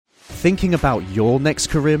thinking about your next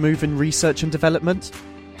career move in research and development?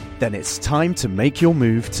 Then it's time to make your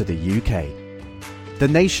move to the UK. The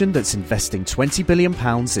nation that's investing £20 billion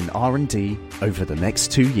in R&D over the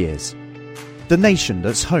next 2 years. The nation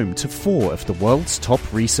that's home to 4 of the world's top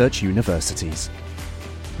research universities.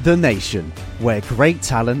 The nation where great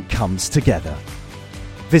talent comes together.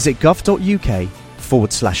 Visit gov.uk/great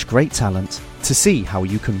talent to see how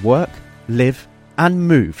you can work, live and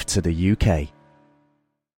move to the UK.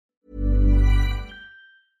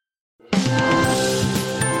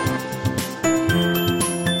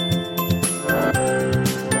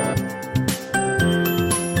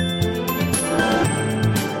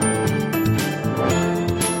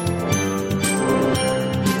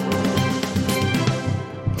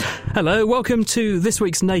 Hello, welcome to this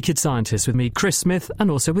week's Naked Scientist with me, Chris Smith, and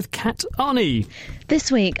also with Kat Arney.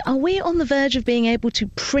 This week, are we on the verge of being able to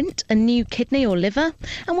print a new kidney or liver?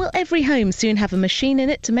 And will every home soon have a machine in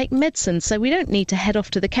it to make medicine so we don't need to head off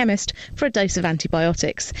to the chemist for a dose of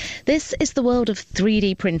antibiotics? This is the world of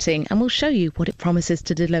 3D printing, and we'll show you what it promises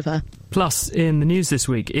to deliver. Plus, in the news this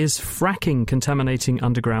week, is fracking contaminating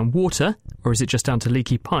underground water, or is it just down to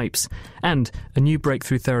leaky pipes? And a new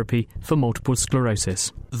breakthrough therapy for multiple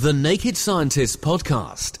sclerosis. The Naked Scientist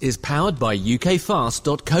podcast is powered by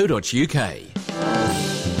ukfast.co.uk.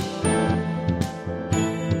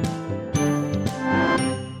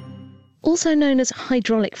 Also known as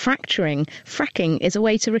hydraulic fracturing, fracking is a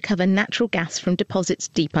way to recover natural gas from deposits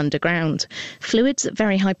deep underground. Fluids at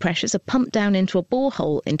very high pressures are pumped down into a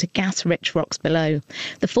borehole into gas-rich rocks below.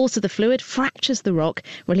 The force of the fluid fractures the rock,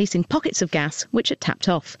 releasing pockets of gas which are tapped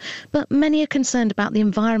off. But many are concerned about the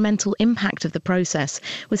environmental impact of the process,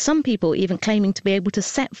 with some people even claiming to be able to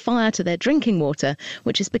set fire to their drinking water,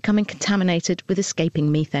 which is becoming contaminated with escaping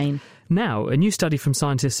methane. Now, a new study from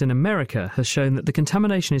scientists in America has shown that the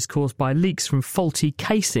contamination is caused by leaks from faulty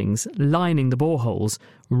casings lining the boreholes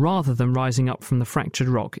rather than rising up from the fractured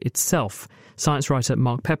rock itself. Science writer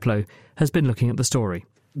Mark Peplow has been looking at the story.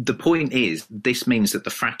 The point is, this means that the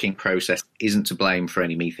fracking process isn't to blame for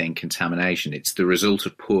any methane contamination. It's the result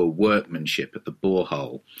of poor workmanship at the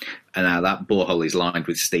borehole. And now that borehole is lined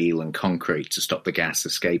with steel and concrete to stop the gas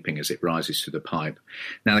escaping as it rises through the pipe.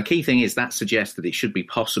 Now, the key thing is that suggests that it should be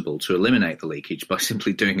possible to eliminate the leakage by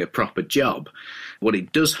simply doing a proper job. What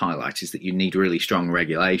it does highlight is that you need really strong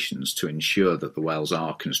regulations to ensure that the wells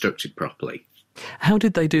are constructed properly. How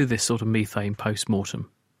did they do this sort of methane post-mortem?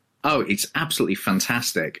 Oh, it's absolutely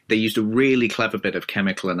fantastic. They used a really clever bit of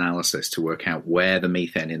chemical analysis to work out where the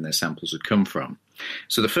methane in their samples had come from.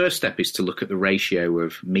 So the first step is to look at the ratio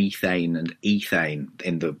of methane and ethane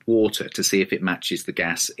in the water to see if it matches the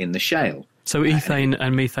gas in the shale. So ethane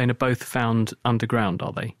and methane are both found underground,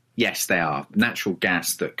 are they? Yes, they are. Natural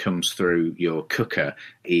gas that comes through your cooker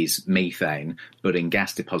is methane, but in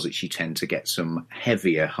gas deposits you tend to get some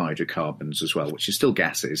heavier hydrocarbons as well, which are still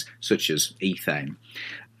gases, such as ethane.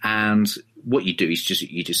 And what you do is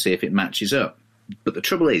you just see if it matches up. But the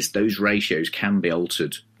trouble is those ratios can be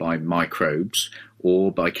altered by microbes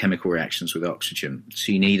or by chemical reactions with oxygen.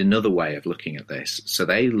 So you need another way of looking at this. So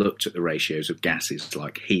they looked at the ratios of gases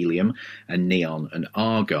like helium and neon and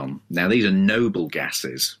argon. Now these are noble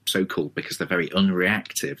gases, so called because they're very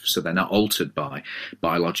unreactive, so they're not altered by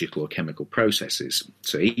biological or chemical processes.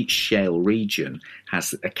 So each shale region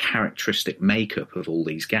has a characteristic makeup of all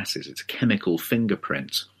these gases. It's a chemical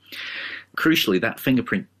fingerprint. Crucially, that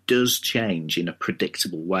fingerprint does change in a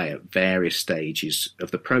predictable way at various stages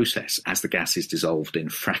of the process as the gas is dissolved in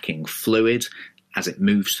fracking fluid, as it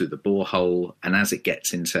moves through the borehole, and as it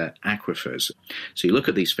gets into aquifers. So you look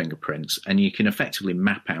at these fingerprints and you can effectively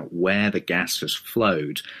map out where the gas has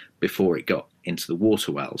flowed before it got into the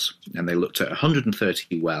water wells. And they looked at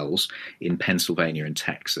 130 wells in Pennsylvania and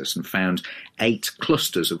Texas and found 8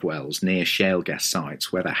 clusters of wells near shale gas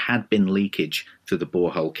sites where there had been leakage through the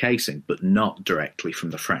borehole casing, but not directly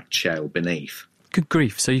from the fracked shale beneath. Good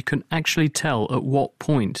grief, so you can actually tell at what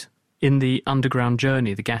point in the underground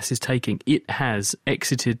journey the gas is taking, it has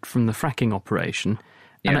exited from the fracking operation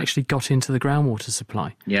and actually got into the groundwater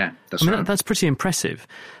supply. Yeah, that's right. That's pretty impressive.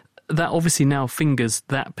 That obviously now fingers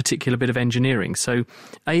that particular bit of engineering. So,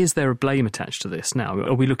 A, is there a blame attached to this now?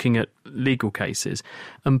 Are we looking at legal cases?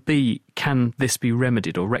 And B, can this be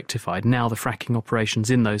remedied or rectified now the fracking operations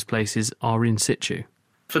in those places are in situ?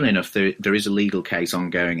 Funnily enough, there is a legal case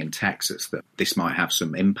ongoing in Texas that this might have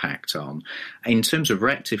some impact on. In terms of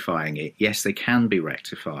rectifying it, yes, they can be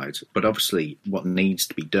rectified, but obviously what needs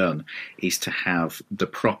to be done is to have the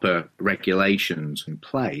proper regulations in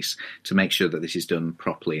place to make sure that this is done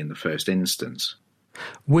properly in the first instance.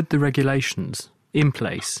 Would the regulations in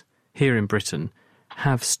place here in Britain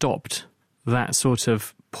have stopped that sort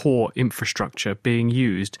of poor infrastructure being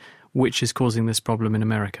used which is causing this problem in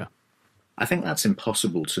America? I think that's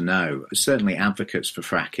impossible to know. Certainly advocates for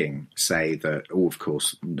fracking say that, of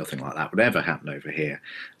course, nothing like that would ever happen over here.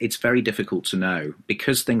 It's very difficult to know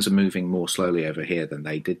because things are moving more slowly over here than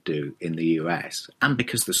they did do in the US, and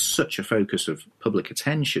because there's such a focus of public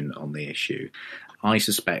attention on the issue. I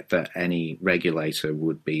suspect that any regulator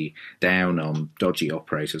would be down on dodgy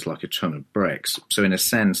operators like a ton of bricks. So in a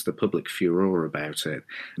sense, the public furore about it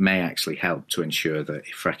may actually help to ensure that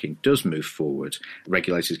if fracking does move forward,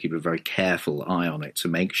 regulators keep a very careful eye on it to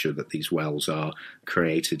make sure that these wells are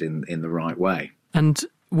created in the right way. And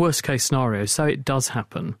worst case scenario, so it does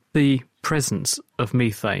happen, the presence of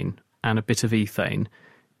methane and a bit of ethane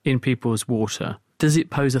in people's water, does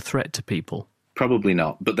it pose a threat to people? Probably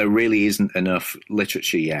not, but there really isn't enough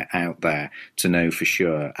literature yet out there to know for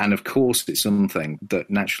sure. And of course, it's something that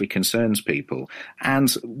naturally concerns people. And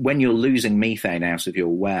when you're losing methane out of your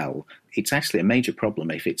well, it's actually a major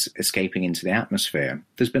problem if it's escaping into the atmosphere.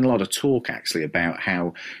 There's been a lot of talk actually about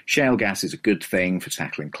how shale gas is a good thing for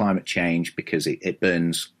tackling climate change because it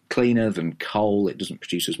burns cleaner than coal. It doesn't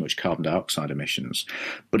produce as much carbon dioxide emissions.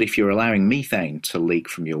 But if you're allowing methane to leak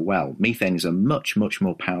from your well, methane is a much, much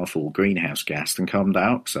more powerful greenhouse gas than carbon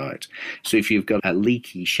dioxide. So if you've got a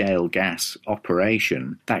leaky shale gas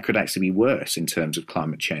operation, that could actually be worse in terms of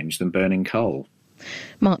climate change than burning coal.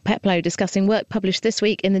 Mark Peplow discussing work published this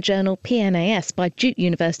week in the journal PNAS by Duke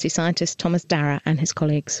University scientist Thomas Darragh and his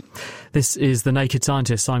colleagues. This is The Naked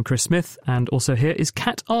Scientists. I'm Chris Smith, and also here is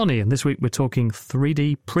Kat Arney, and this week we're talking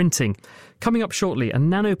 3D printing. Coming up shortly, a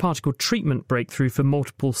nanoparticle treatment breakthrough for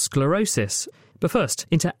multiple sclerosis. But first,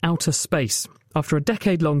 into outer space. After a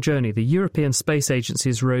decade-long journey, the European Space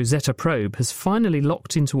Agency's Rosetta probe has finally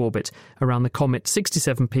locked into orbit around the comet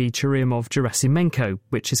 67P Churyumov-Gerasimenko,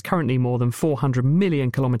 which is currently more than 400 million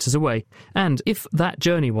kilometres away. And if that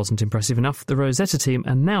journey wasn't impressive enough, the Rosetta team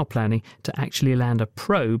are now planning to actually land a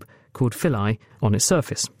probe called Philae on its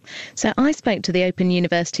surface. So I spoke to the Open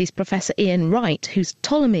University's Professor Ian Wright, whose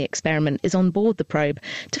Ptolemy experiment is on board the probe,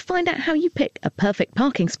 to find out how you pick a perfect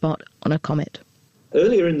parking spot on a comet.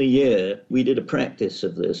 Earlier in the year, we did a practice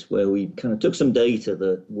of this where we kind of took some data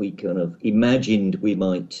that we kind of imagined we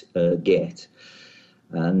might get,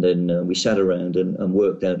 and then we sat around and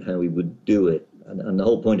worked out how we would do it. And the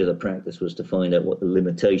whole point of the practice was to find out what the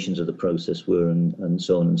limitations of the process were and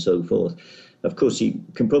so on and so forth. Of course, you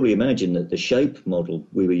can probably imagine that the shape model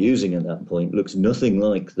we were using at that point looks nothing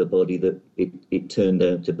like the body that it turned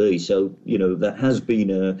out to be. So, that has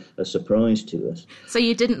been a surprise to us. So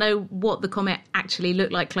you didn't know what the comet actually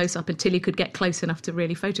looked like close up until you could get close enough to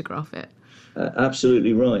really photograph it?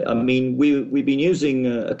 Absolutely right. I mean, we've been using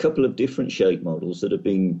a couple of different shape models that have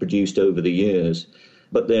been produced over the years.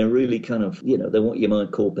 But they're really kind of, they're what you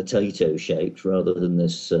might call potato shaped rather than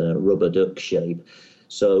this rubber duck shape.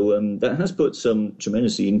 So that has put some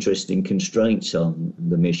tremendously interesting constraints on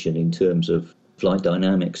the mission in terms of flight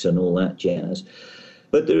dynamics and all that jazz.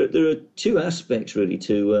 But there are two aspects really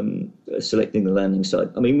to selecting the landing site.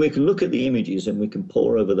 I mean, we can look at the images and we can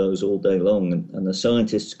pore over those all day long, and the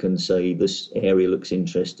scientists can say this area looks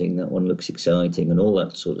interesting, that one looks exciting, and all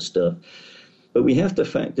that sort of stuff. But we have to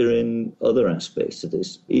factor in other aspects of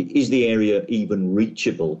this. Is the area even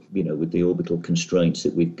reachable, with the orbital constraints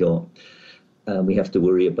that we've got? We have to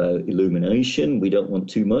worry about illumination. We don't want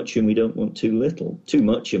too much and we don't want too little. Too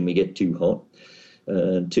much and we get too hot.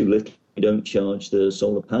 Too little, we don't charge the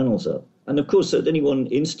solar panels up. And of course, at any one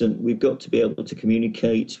instant, we've got to be able to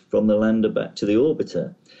communicate from the lander back to the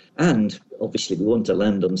orbiter. And obviously, we want to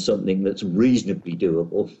land on something that's reasonably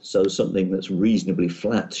doable, so something that's reasonably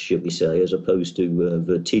flat, should we say, as opposed to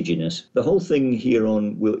vertiginous. The whole thing here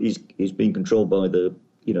on is being controlled by the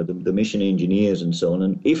mission engineers and so on.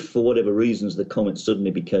 And if, for whatever reasons, the comet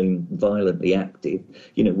suddenly became violently active,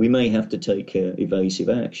 we may have to take evasive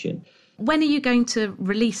action. When are you going to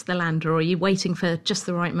release the lander, or are you waiting for just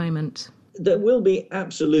the right moment? There will be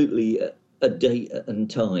absolutely a date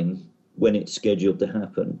and time when it's scheduled to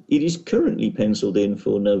happen. It is currently penciled in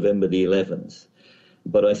for November the 11th,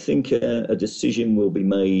 but I think a decision will be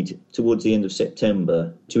made towards the end of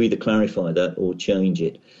September to either clarify that or change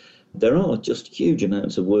it. There are just huge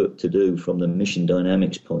amounts of work to do from the mission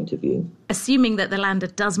dynamics point of view. Assuming that the lander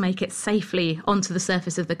does make it safely onto the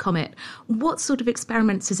surface of the comet, what sort of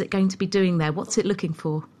experiments is it going to be doing there? What's it looking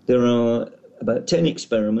for? There are about 10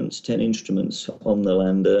 experiments, 10 instruments on the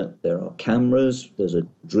lander. There are cameras, there's a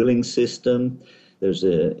drilling system, there's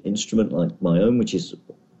an instrument like my own, which is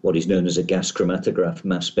what is known as a gas chromatograph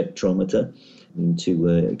mass spectrometer. And to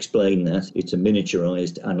explain that, it's a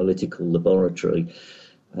miniaturized analytical laboratory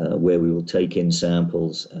where we will take in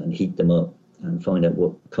samples and heat them up and find out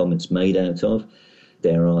what comet's made out of.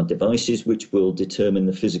 There are devices which will determine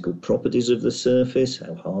the physical properties of the surface,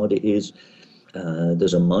 how hard it is.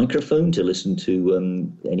 There's a microphone to listen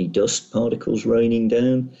to any dust particles raining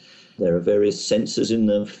down. There are various sensors in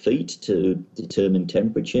the feet to determine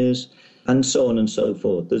temperatures, and so on and so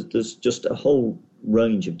forth. There's just a whole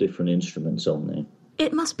range of different instruments on there.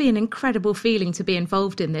 It must be an incredible feeling to be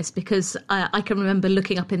involved in this, because I can remember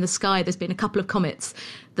looking up in the sky. There's been a couple of comets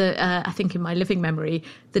that I think in my living memory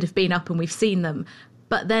that have been up and we've seen them.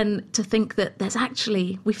 But then to think that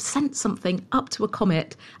we've sent something up to a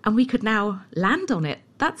comet and we could now land on it.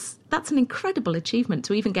 That's an incredible achievement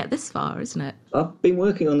to even get this far, isn't it? I've been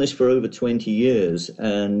working on this for over 20 years,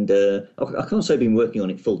 and I can't say I've been working on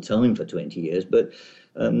it full time for 20 years, but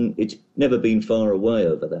it's never been far away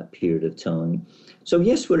over that period of time. So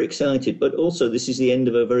yes, we're excited, but also this is the end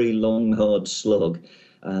of a very long, hard slog,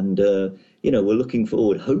 and we're looking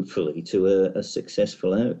forward, hopefully, to a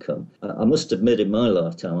successful outcome. I must admit, in my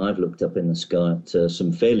lifetime, I've looked up in the sky at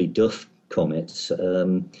some fairly duff comets.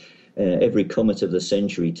 Every comet of the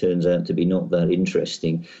century turns out to be not that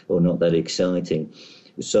interesting or not that exciting.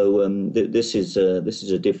 So this is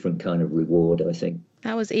a different kind of reward, I think.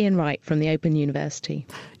 That was Ian Wright from the Open University.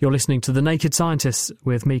 You're listening to The Naked Scientists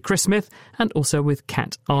with me, Chris Smith, and also with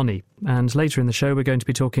Kat Arney. And later in the show, we're going to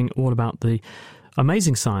be talking all about the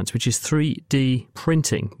amazing science, which is 3D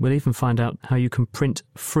printing. We'll even find out how you can print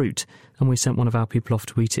fruit, and we sent one of our people off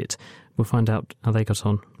to eat it. We'll find out how they got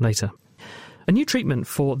on later. A new treatment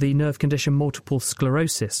for the nerve condition multiple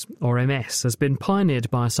sclerosis, or MS, has been pioneered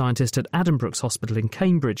by a scientist at Addenbrooke's Hospital in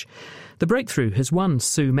Cambridge. The breakthrough has won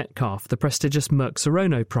Sue Metcalfe the prestigious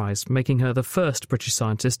Merck-Serono Prize, making her the first British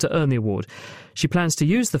scientist to earn the award. She plans to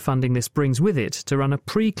use the funding this brings with it to run a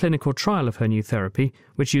pre-clinical trial of her new therapy,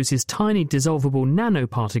 which uses tiny dissolvable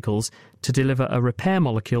nanoparticles to deliver a repair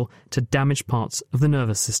molecule to damaged parts of the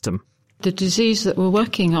nervous system. The disease that we're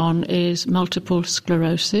working on is multiple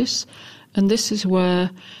sclerosis, and this is where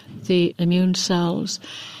the immune cells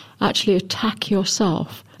actually attack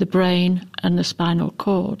yourself, the brain and the spinal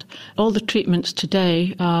cord. All the treatments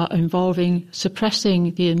today are involving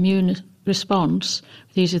suppressing the immune response.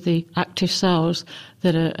 These are the active cells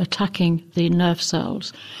that are attacking the nerve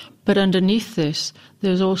cells. But underneath this,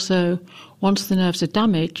 there's also, once the nerves are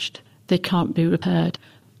damaged, they can't be repaired.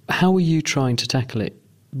 How are you trying to tackle it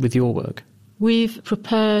with your work? We've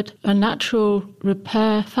prepared a natural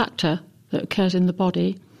repair factor that occurs in the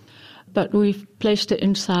body, but we've placed it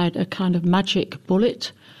inside a kind of magic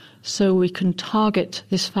bullet so we can target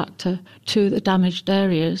this factor to the damaged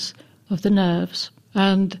areas of the nerves.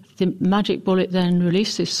 And the magic bullet then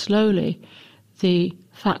releases slowly the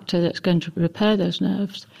factor that's going to repair those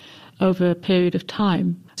nerves over a period of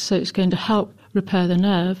time. So it's going to help repair the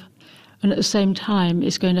nerve, and at the same time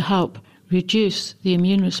it's going to help reduce the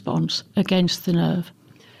immune response against the nerve.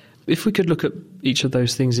 If we could look at each of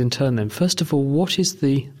those things in turn then, first of all, what is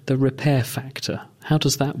the repair factor? How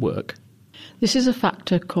does that work? This is a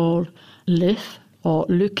factor called LIF, or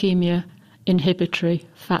leukemia inhibitory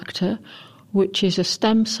factor, which is a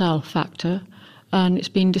stem cell factor, and it's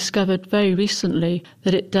been discovered very recently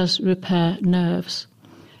that it does repair nerves.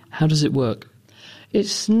 How does it work?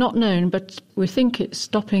 It's not known, but we think it's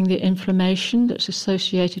stopping the inflammation that's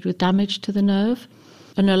associated with damage to the nerve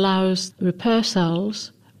and allows repair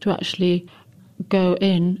cells to actually go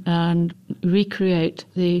in and recreate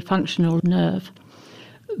the functional nerve.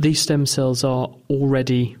 These stem cells are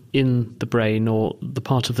already in the brain or the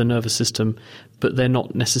part of the nervous system, but they're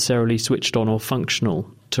not necessarily switched on or functional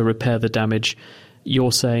to repair the damage.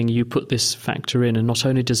 You're saying you put this factor in, and not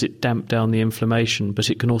only does it damp down the inflammation, but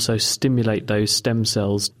it can also stimulate those stem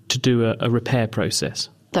cells to do a repair process.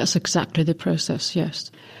 That's exactly the process, yes.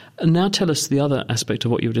 And now tell us the other aspect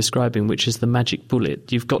of what you were describing, which is the magic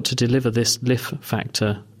bullet. You've got to deliver this LIF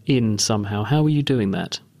factor in somehow. How are you doing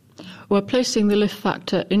that? We're placing the LIF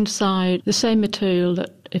factor inside the same material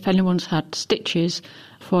that if anyone's had stitches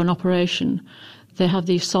for an operation, they have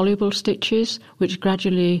these soluble stitches which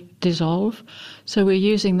gradually dissolve. So we're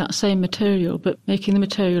using that same material but making the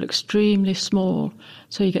material extremely small.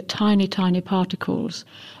 So you get tiny, tiny particles,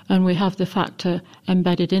 and we have the factor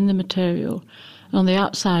embedded in the material. On the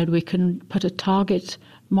outside, we can put a target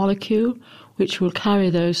molecule which will carry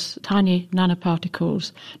those tiny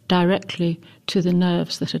nanoparticles directly to the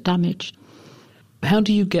nerves that are damaged. How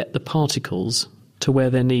do you get the particles to where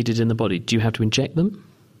they're needed in the body? Do you have to inject them?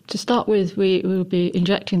 To start with, we will be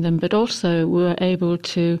injecting them, but also we're able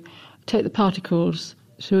to take the particles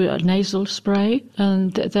through a nasal spray,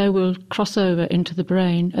 and they will cross over into the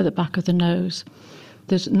brain at the back of the nose.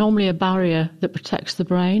 There's normally a barrier that protects the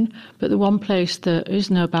brain, but the one place there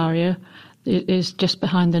is no barrier, is just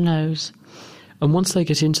behind the nose. And once they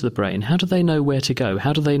get into the brain, how do they know where to go?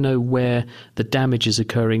 How do they know where the damage is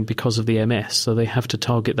occurring because of the MS? So they have to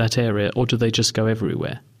target that area, or do they just go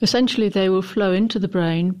everywhere? Essentially, they will flow into the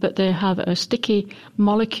brain, but they have a sticky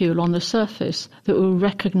molecule on the surface that will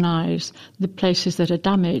recognise the places that are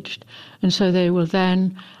damaged. And so they will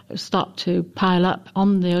then start to pile up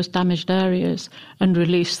on those damaged areas and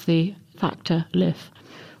release the factor LIF.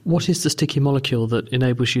 What is the sticky molecule that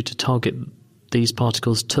enables you to target these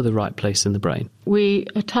particles to the right place in the brain? We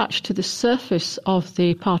attach to the surface of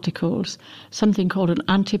the particles something called an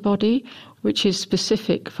antibody, which is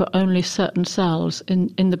specific for only certain cells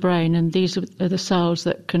in the brain, and these are the cells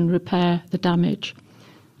that can repair the damage.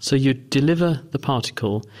 So you deliver the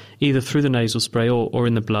particle either through the nasal spray or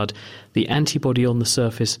in the blood. The antibody on the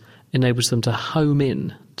surface enables them to home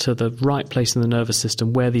in to the right place in the nervous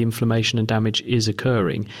system where the inflammation and damage is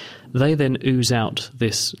occurring. They then ooze out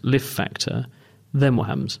this LIF factor. Then what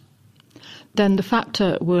happens? Then the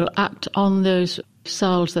factor will act on those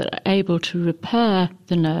cells that are able to repair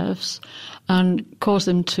the nerves and cause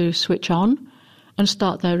them to switch on and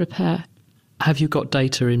start their repair. Have you got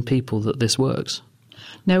data in people that this works?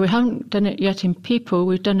 No, we haven't done it yet in people.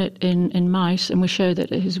 We've done it in mice, and we show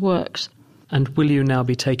that it works. And will you now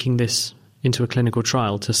be taking this into a clinical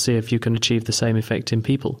trial to see if you can achieve the same effect in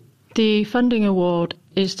people? The funding award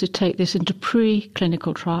is to take this into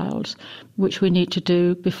pre-clinical trials, which we need to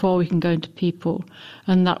do before we can go into people,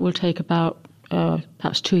 and that will take about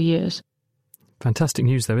perhaps 2 years. Fantastic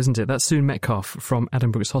news, though, isn't it? That's Sue Metcalf from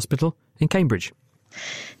Addenbrooke's Hospital in Cambridge.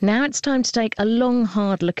 Now it's time to take a long,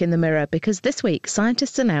 hard look in the mirror, because this week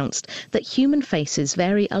scientists announced that human faces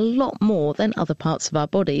vary a lot more than other parts of our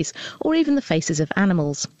bodies, or even the faces of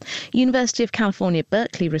animals. University of California,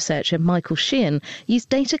 Berkeley researcher Michael Sheehan used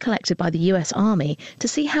data collected by the US Army to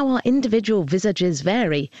see how our individual visages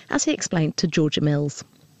vary, as he explained to Georgia Mills.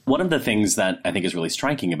 One of the things that I think is really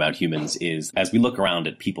striking about humans is, as we look around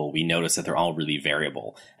at people, we notice that they're all really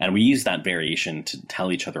variable. And we use that variation to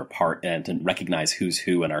tell each other apart and to recognize who's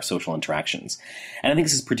who in our social interactions. And I think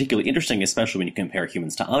this is particularly interesting, especially when you compare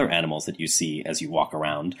humans to other animals that you see as you walk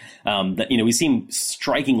around, that, we seem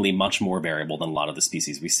strikingly much more variable than a lot of the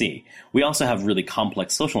species we see. We also have really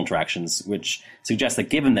complex social interactions, which suggests that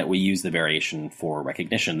given that we use the variation for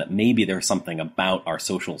recognition, that maybe there's something about our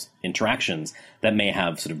social interactions that may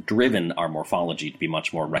have sort of driven our morphology to be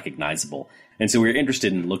much more recognizable. And so we're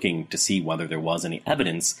interested in looking to see whether there was any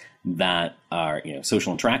evidence that our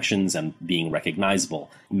social interactions and being recognizable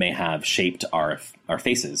may have shaped our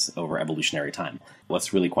faces over evolutionary time.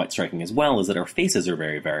 What's really quite striking as well is that our faces are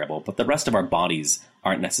very variable, but the rest of our bodies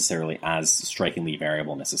aren't necessarily as strikingly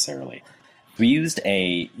variable necessarily. We used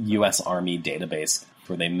a US Army database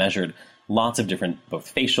where they measured lots of different both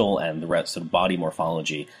facial and the rest of body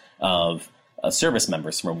morphology of service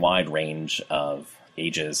members from a wide range of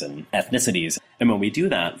ages and ethnicities. And when we do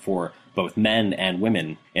that for both men and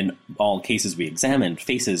women, in all cases we examined,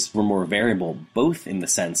 faces were more variable, both in the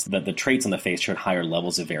sense that the traits on the face showed higher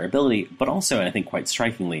levels of variability, but also, and I think quite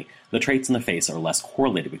strikingly, the traits on the face are less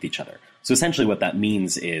correlated with each other. So essentially what that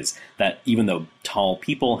means is that even though tall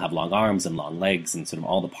people have long arms and long legs and sort of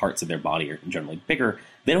all the parts of their body are generally bigger,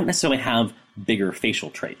 they don't necessarily have bigger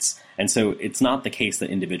facial traits. And so it's not the case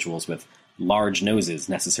that individuals with large noses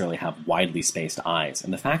necessarily have widely spaced eyes.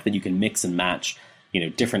 And the fact that you can mix and match,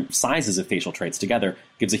 different sizes of facial traits together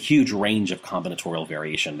gives a huge range of combinatorial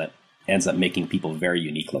variation that ends up making people very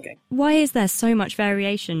unique looking. Why is there so much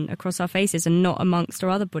variation across our faces and not amongst our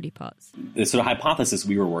other body parts? The sort of hypothesis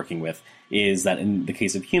we were working with is that in the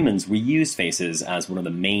case of humans, we use faces as one of the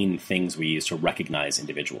main things we use to recognize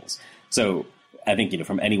individuals. So I think,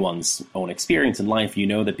 from anyone's own experience in life,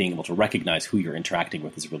 that being able to recognize who you're interacting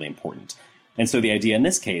with is really important. And so the idea in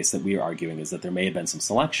this case that we are arguing is that there may have been some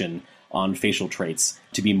selection on facial traits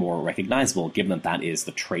to be more recognizable, given that that is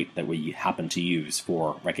the trait that we happen to use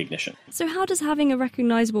for recognition. So how does having a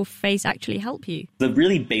recognizable face actually help you? The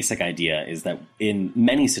really basic idea is that in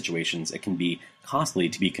many situations, it can be costly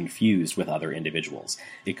to be confused with other individuals.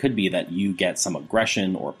 It could be that you get some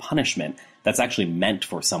aggression or punishment that's actually meant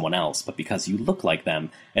for someone else, but because you look like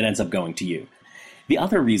them, it ends up going to you. The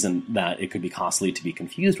other reason that it could be costly to be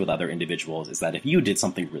confused with other individuals is that if you did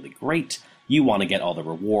something really great, you want to get all the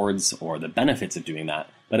rewards or the benefits of doing that.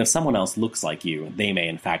 But if someone else looks like you, they may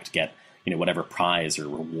in fact get, whatever prize or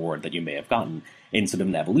reward that you may have gotten. In sort of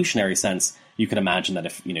an evolutionary sense, you can imagine that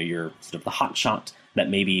if, you're sort of the hot shot, that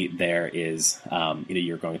maybe there is,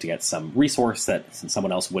 you're going to get some resource that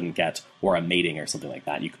someone else wouldn't get, or a mating or something like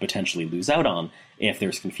that you could potentially lose out on if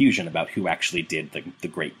there's confusion about who actually did the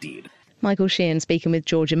great deed. Michael Sheehan speaking with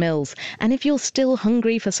Georgia Mills. And if you're still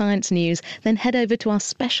hungry for science news, then head over to our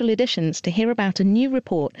special editions to hear about a new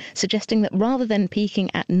report suggesting that rather than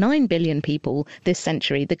peaking at 9 billion people this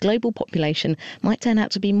century, the global population might turn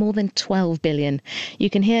out to be more than 12 billion. You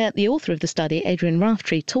can hear the author of the study, Adrian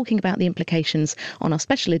Raftery, talking about the implications on our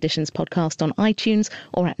special editions podcast on iTunes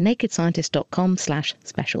or at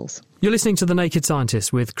nakedscientist.com/specials. You're listening to The Naked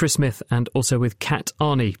Scientist with Chris Smith and also with Kat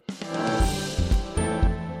Arney.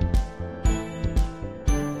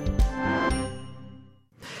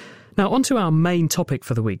 Now, on to our main topic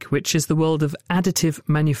for the week, which is the world of additive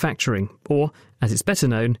manufacturing, or, as it's better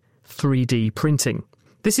known, 3D printing.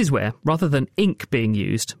 This is where, rather than ink being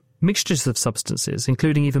used, mixtures of substances,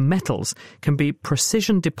 including even metals, can be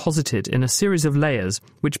precision deposited in a series of layers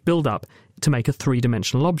which build up to make a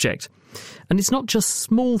three-dimensional object. And it's not just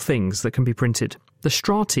small things that can be printed. The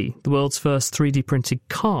Strati, the world's first 3D printed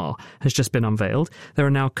car, has just been unveiled. There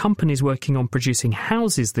are now companies working on producing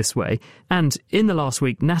houses this way. And in the last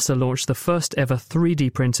week, NASA launched the first ever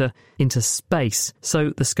 3D printer into space.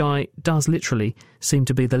 So the sky does literally seem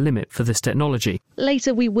to be the limit for this technology.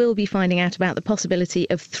 Later, we will be finding out about the possibility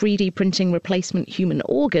of 3D printing replacement human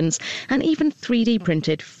organs and even 3D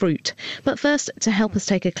printed fruit. But first, to help us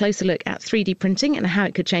take a closer look at 3D printing and how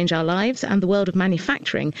it could change our lives and the world of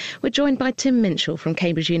manufacturing, we're joined by Tim Minshall from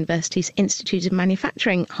Cambridge University's Institute of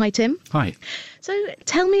Manufacturing. Hi, Tim. Hi. So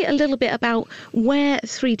tell me a little bit about where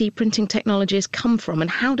 3D printing technologies come from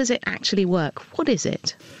and how does it actually work? What is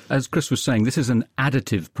it? As Chris was saying, this is an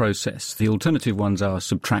additive process. The alternative ones are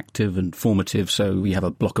subtractive and formative. So you have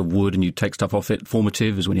a block of wood and you take stuff off it.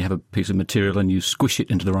 Formative is when you have a piece of material and you squish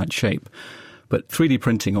it into the right shape. But 3D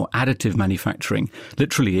printing or additive manufacturing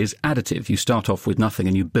literally is additive. You start off with nothing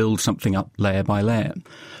and you build something up layer by layer.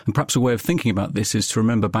 And perhaps a way of thinking about this is to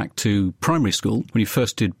remember back to primary school when you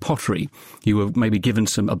first did pottery. You were maybe given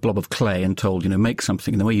a blob of clay and told, make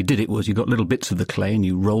something. And the way you did it was you got little bits of the clay and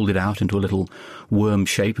you rolled it out into a little worm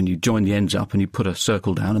shape and you joined the ends up and you put a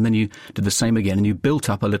circle down and then you did the same again and you built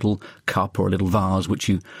up a little cup or a little vase which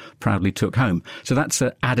you proudly took home. So that's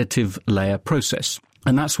an additive layer process.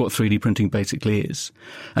 And that's what 3D printing basically is.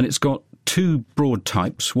 And it's got two broad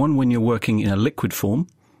types, one when you're working in a liquid form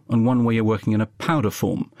and one where you're working in a powder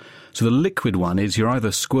form. So the liquid one is you're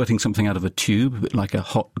either squirting something out of a tube, a bit like a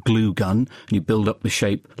hot glue gun, and you build up the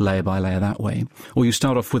shape layer by layer that way. Or you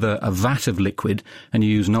start off with a vat of liquid and you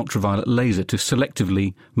use an ultraviolet laser to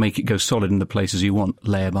selectively make it go solid in the places you want,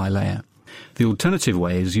 layer by layer. The alternative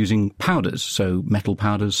way is using powders, so metal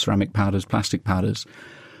powders, ceramic powders, plastic powders.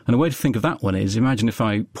 And a way to think of that one is, imagine if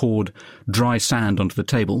I poured dry sand onto the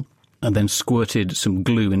table and then squirted some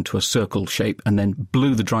glue into a circle shape and then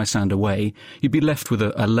blew the dry sand away, you'd be left with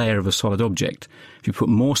a layer of a solid object. If you put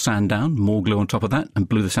more sand down, more glue on top of that, and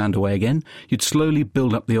blew the sand away again, you'd slowly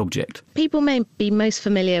build up the object. People may be most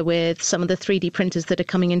familiar with some of the 3D printers that are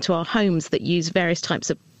coming into our homes that use various types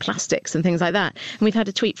of plastics and things like that. And we've had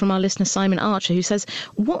a tweet from our listener Simon Archer who says,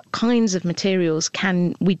 what kinds of materials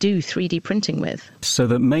can we do 3D printing with? So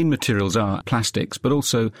the main materials are plastics, but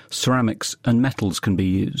also ceramics and metals can be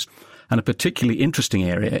used. And a particularly interesting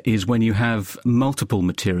area is when you have multiple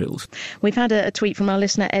materials. We've had a tweet from our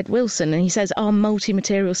listener Ed Wilson, and he says, are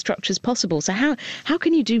multi-material structures possible? So how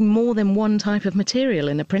can you do more than one type of material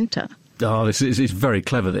in a printer? Oh, this is very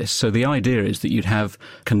clever, this. So the idea is that you'd have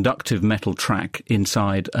conductive metal track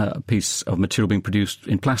inside a piece of material being produced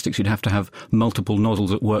in plastics. You'd have to have multiple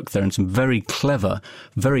nozzles at work there, and some very clever,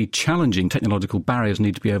 very challenging technological barriers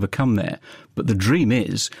need to be overcome there. But the dream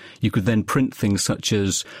is you could then print things such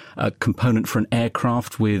as a component for an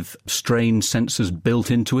aircraft with strain sensors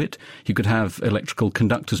built into it. You could have electrical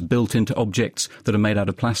conductors built into objects that are made out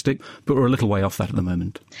of plastic, but we're a little way off that at the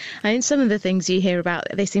moment. And some of the things you hear about,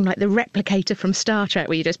 they seem like the replicator from Star Trek,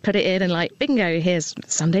 where you just put it in and like, bingo, here's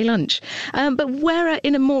Sunday lunch. But where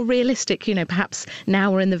in a more realistic, perhaps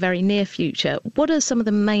now or in the very near future, what are some of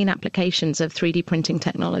the main applications of 3D printing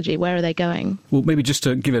technology? Where are they going? Well, maybe just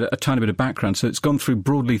to give it a tiny bit of background. So it's gone through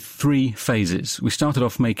broadly 3 phases. We started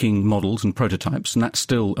off making models and prototypes, and that's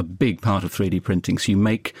still a big part of 3D printing. So you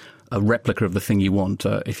make a replica of the thing you want.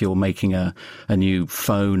 If you're making a new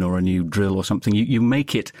phone or a new drill or something, you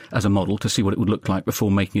make it as a model to see what it would look like before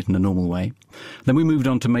making it in a normal way. Then we moved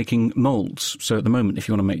on to making moulds. So at the moment, if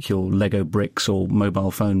you want to make your Lego bricks or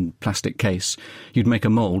mobile phone plastic case, you'd make a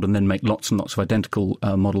mould and then make lots and lots of identical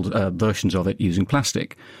versions of it using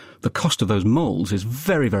plastic. The cost of those moulds is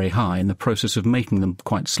very, very high and the process of making them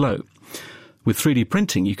quite slow. With 3D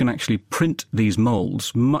printing, you can actually print these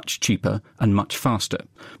moulds much cheaper and much faster.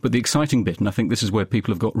 But the exciting bit, and I think this is where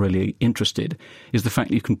people have got really interested, is the fact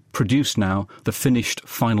that you can produce now the finished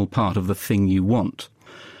final part of the thing you want.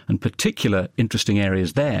 And particular interesting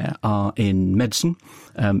areas there are in medicine,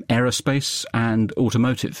 aerospace and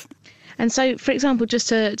automotive. And so, for example, just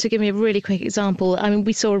to give me a really quick example, I mean,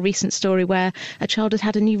 we saw a recent story where a child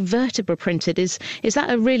had a new vertebra printed. Is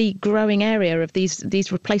that a really growing area of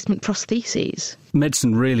these replacement prostheses?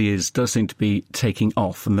 Medicine really does seem to be taking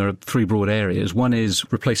off, and there are three broad areas. One is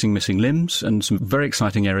replacing missing limbs, and some very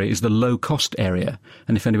exciting area is the low-cost area.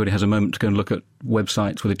 And if anybody has a moment to go and look at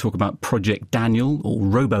websites where they talk about Project Daniel or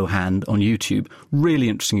RoboHand on YouTube, really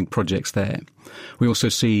interesting projects there. We also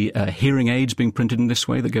see hearing aids being printed in this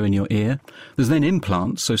way that go in your ear. There's then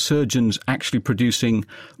implants, so surgeons actually producing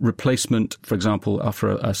replacement, for example, after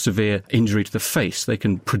a severe injury to the face, they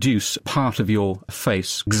can produce part of your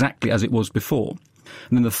face exactly as it was before.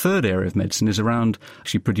 And then the third area of medicine is around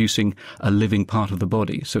actually producing a living part of the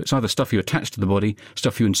body. So it's either stuff you attach to the body,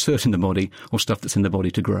 stuff you insert in the body, or stuff that's in the body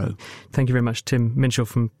to grow. Thank you very much, Tim Minshaw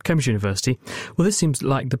from Cambridge University. Well, this seems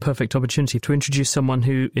like the perfect opportunity to introduce someone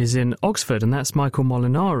who is in Oxford, and that's Michael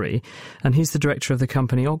Molinari, and he's the director of the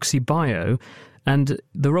company OxyBio. And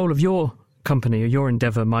the role of your company, or your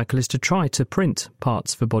endeavour, Michael, is to try to print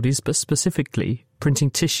parts for bodies, but specifically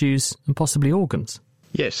printing tissues and possibly organs.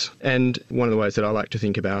 Yes, and one of the ways that I like to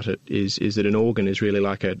think about it is that an organ is really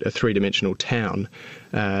like a three-dimensional town,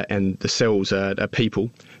 and the cells are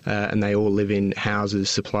people, and they all live in houses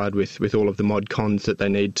supplied with all of the mod cons that they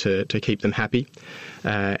need to keep them happy.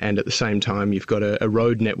 And at the same time, you've got a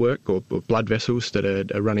road network or blood vessels that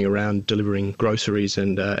are running around delivering groceries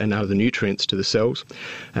and other nutrients to the cells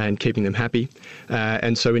and keeping them happy.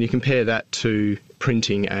 And so when you compare that to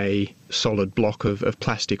printing a solid block of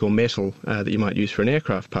plastic or metal that you might use for an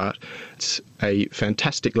aircraft part, it's a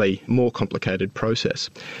fantastically more complicated process.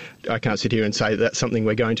 I can't sit here and say that's something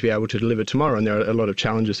we're going to be able to deliver tomorrow, and there are a lot of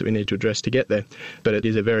challenges that we need to address to get there, but it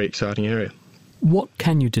is a very exciting area. What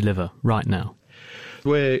can you deliver right now?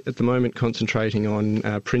 We're at the moment concentrating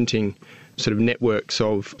on printing sort of networks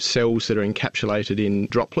of cells that are encapsulated in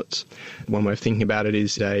droplets. One way of thinking about it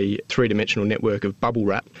is a three-dimensional network of bubble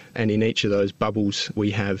wrap, and in each of those bubbles we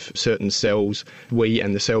have certain cells. We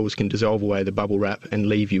and the cells can dissolve away the bubble wrap and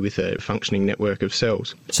leave you with a functioning network of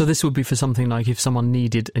cells. So this would be for something like if someone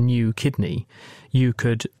needed a new kidney, you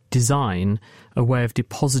could design a way of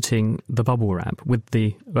depositing the bubble wrap with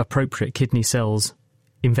the appropriate kidney cells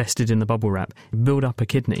invested in the bubble wrap, build up a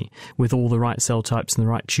kidney with all the right cell types and the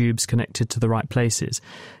right tubes connected to the right places,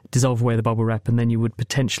 dissolve away the bubble wrap, and then you would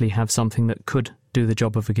potentially have something that could do the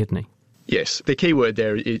job of a kidney. Yes, the key word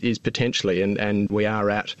there is potentially, and we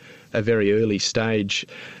are at a very early stage.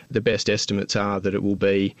 The best estimates are that it will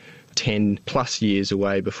be 10 plus years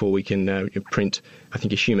away before we can print, I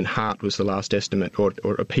think a human heart was the last estimate, or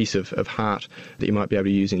a piece of heart that you might be able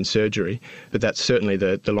to use in surgery. But that's certainly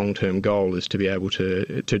the long-term goal, is to be able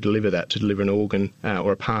to deliver that, to deliver an organ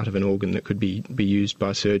or a part of an organ that could be used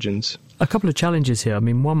by surgeons. A couple of challenges here. I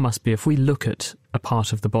mean, one must be, if we look at a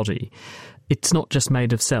part of the body, it's not just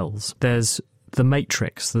made of cells. There's the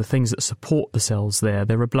matrix, the things that support the cells there.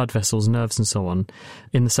 There are blood vessels, nerves and so on,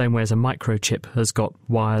 in the same way as a microchip has got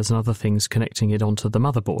wires and other things connecting it onto the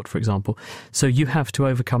motherboard, for example. So you have to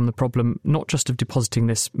overcome the problem not just of depositing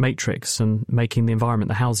this matrix and making the environment,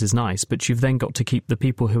 the houses, nice, but you've then got to keep the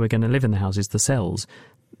people who are going to live in the houses, the cells,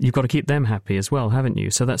 you've got to keep them happy as well, haven't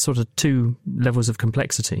you? So that's sort of two levels of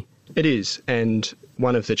complexity. It is, and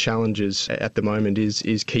one of the challenges at the moment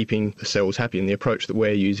is keeping the cells happy, and the approach that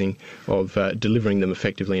we're using of delivering them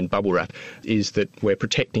effectively in bubble wrap is that we're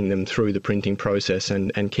protecting them through the printing process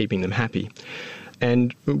and keeping them happy.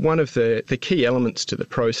 And one of the key elements to the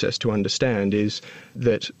process to understand is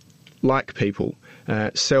that, like people,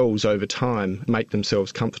 cells over time make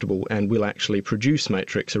themselves comfortable and will actually produce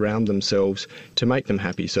matrix around themselves to make them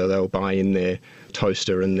happy, so they'll buy in their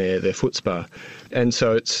toaster and their foot spa. And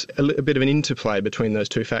so it's a bit of an interplay between those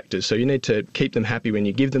two factors. So you need to keep them happy when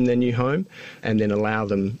you give them their new home, and then allow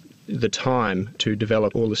them the time to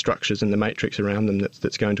develop all the structures and the matrix around them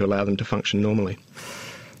that's going to allow them to function normally.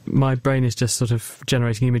 My brain is just sort of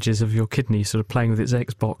generating images of your kidney sort of playing with its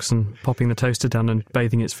Xbox and popping the toaster down and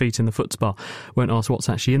bathing its feet in the foot spa. Won't ask what's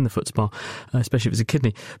actually in the foot spa, especially if it's a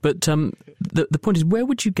kidney. But the point is, where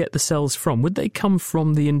would you get the cells from? Would they come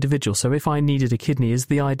from the individual? So if I needed a kidney, is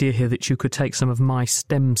the idea here that you could take some of my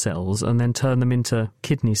stem cells and then turn them into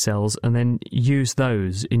kidney cells and then use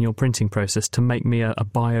those in your printing process to make me a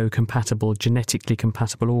biocompatible, genetically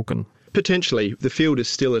compatible organ? Potentially. The field is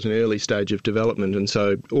still at an early stage of development, and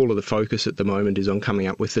so all of the focus at the moment is on coming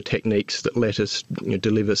up with the techniques that let us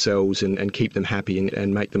deliver cells and keep them happy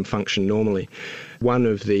and make them function normally. One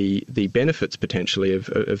of the benefits potentially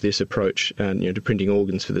of this approach to printing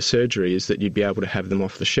organs for the surgery is that you'd be able to have them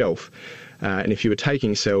off the shelf. And if you were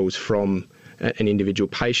taking cells from an individual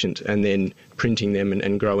patient and then printing them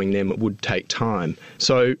and growing them, it would take time.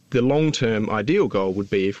 So the long-term ideal goal would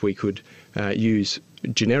be if we could use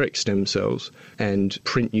generic stem cells and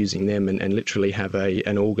print using them and literally have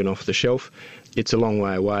an organ off the shelf. It's a long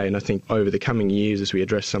way away, and I think over the coming years, as we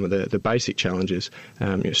address some of the basic challenges,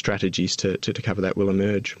 strategies to cover that will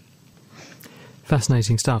emerge.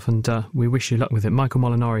 Fascinating stuff, and we wish you luck with it. Michael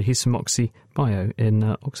Molinari, he's from Oxy Bio in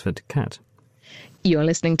Oxford, Cat. You're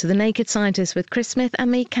listening to The Naked Scientist with Chris Smith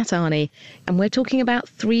and me, Kat Arney, and we're talking about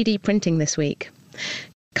 3D printing this week.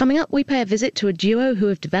 Coming up, we pay a visit to a duo who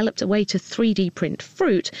have developed a way to 3D print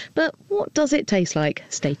fruit, but what does it taste like?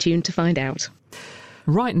 Stay tuned to find out.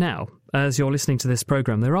 Right now, as you're listening to this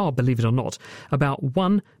programme, there are, believe it or not, about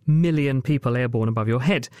 1 million people airborne above your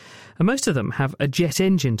head, and most of them have a jet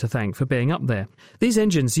engine to thank for being up there. These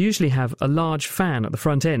engines usually have a large fan at the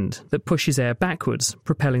front end that pushes air backwards,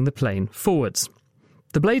 propelling the plane forwards.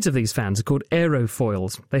 The blades of these fans are called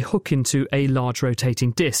aerofoils. They hook into a large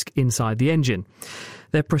rotating disc inside the engine.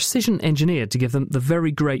 They're precision engineered to give them the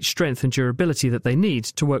very great strength and durability that they need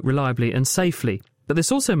to work reliably and safely. But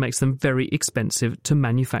this also makes them very expensive to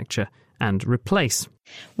manufacture and replace.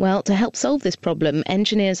 Well, to help solve this problem,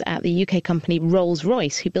 engineers at the UK company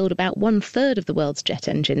Rolls-Royce, who build about 1/3 of the world's jet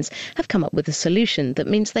engines, have come up with a solution that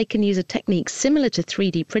means they can use a technique similar to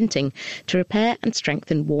 3D printing to repair and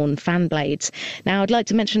strengthen worn fan blades. Now, I'd like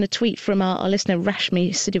to mention a tweet from our listener Rashmi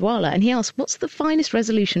Sidiwala, and he asked, what's the finest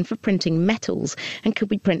resolution for printing metals, and could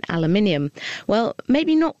we print aluminium? Well,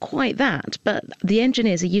 maybe not quite that, but the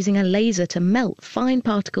engineers are using a laser to melt fine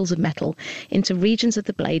particles of metal into regions of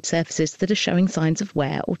the blade surfaces that are showing signs of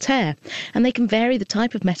wear or tear, and they can vary the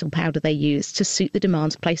type of metal powder they use to suit the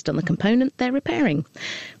demands placed on the component they're repairing.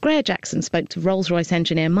 Greer Jackson spoke to Rolls-Royce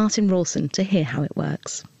engineer Martin Rawson to hear how it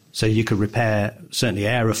works. So you could repair certainly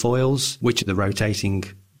aerofoils, which are the rotating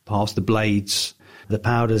parts, the blades. The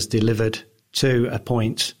powder's delivered to a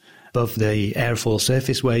point above the airfoil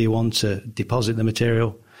surface where you want to deposit the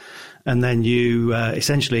material, and then you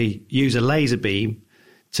essentially use a laser beam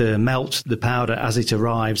to melt the powder as it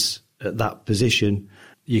arrives at that position.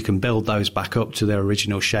 You can build those back up to their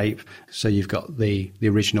original shape, so you've got the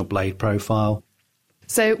original blade profile.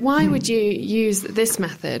 So why would you use this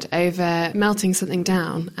method over melting something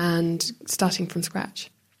down and starting from scratch?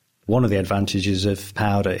 One of the advantages of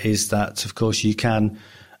powder is that, of course, you can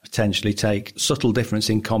potentially take subtle difference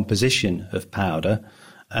in composition of powder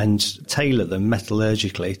and tailor them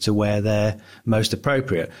metallurgically to where they're most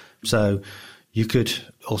appropriate. So you could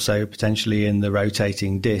also potentially in the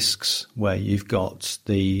rotating discs where you've got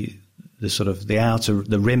the sort of the outer,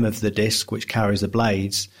 the rim of the disc which carries the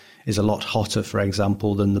blades is a lot hotter, for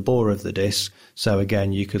example, than the bore of the disc. So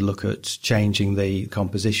again, you could look at changing the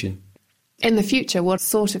composition. In the future, what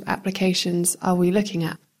sort of applications are we looking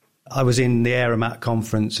at? I was in the Aeromat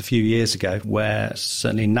conference a few years ago where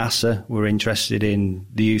certainly NASA were interested in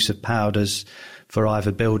the use of powders for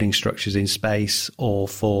either building structures in space or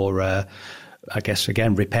for I guess,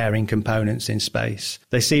 again, repairing components in space.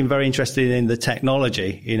 They seem very interested in the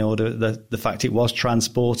technology, in order the fact it was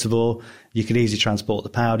transportable. You could easily transport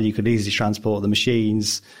the powder, you could easily transport the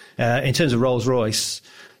machines. In terms of Rolls-Royce,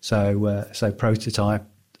 so prototype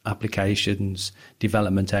applications,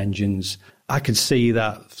 development engines, I could see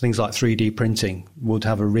that things like 3D printing would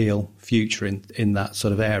have a real future in that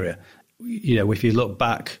sort of area. You know, if you look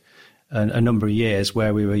back a number of years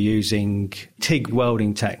where we were using TIG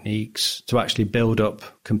welding techniques to actually build up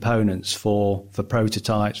components for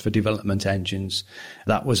prototypes, for development engines.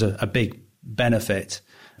 That was a big benefit,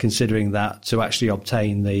 considering that to actually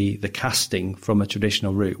obtain the casting from a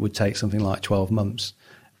traditional route would take something like 12 months.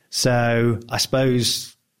 So I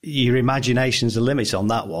suppose your imagination's the limit on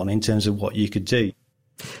that one in terms of what you could do.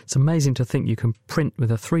 It's amazing to think you can print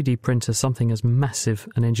with a 3D printer something as massive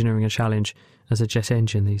an engineering challenge as a jet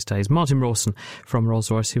engine these days. Martin Rawson from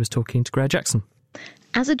Rolls-Royce, who was talking to Greer Jackson.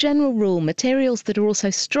 As a general rule, materials that are also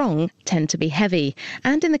strong tend to be heavy.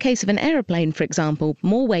 And in the case of an aeroplane, for example,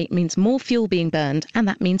 more weight means more fuel being burned, and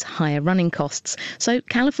that means higher running costs. So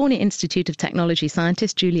California Institute of Technology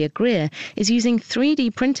scientist Julia Greer is using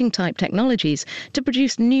 3D printing type technologies to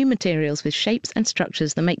produce new materials with shapes and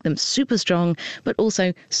structures that make them super strong, but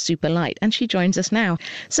also super light. And she joins us now.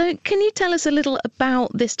 So can you tell us a little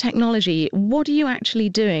about this technology? What are you actually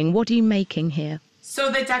doing? What are you making here? So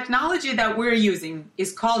the technology that we're using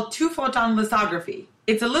is called two-photon lithography.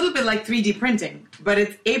 It's a little bit like 3D printing, but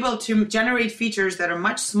it's able to generate features that are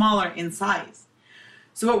much smaller in size.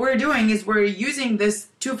 So what we're doing is we're using this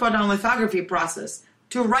 2-photon lithography process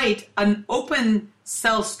to write an open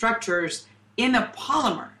cell structures in a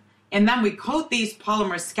polymer. And then we coat these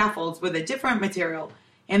polymer scaffolds with a different material,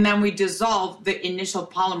 and then we dissolve the initial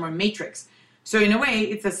polymer matrix. So in a way,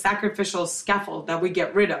 it's a sacrificial scaffold that we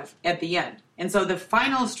get rid of at the end. And so the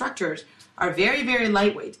final structures are very, very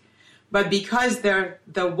lightweight. But because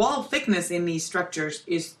the wall thickness in these structures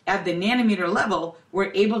is at the nanometer level,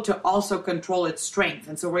 we're able to also control its strength.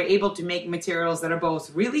 And so we're able to make materials that are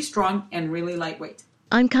both really strong and really lightweight.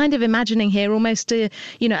 I'm kind of imagining here almost a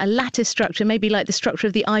lattice structure, maybe like the structure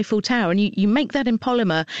of the Eiffel Tower. And you make that in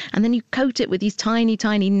polymer and then you coat it with these tiny,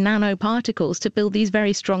 tiny nanoparticles to build these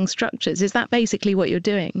very strong structures. Is that basically what you're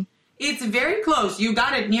doing? It's very close. You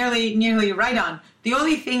got it nearly right on. The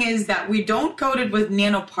only thing is that we don't coat it with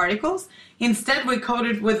nanoparticles. Instead, we coat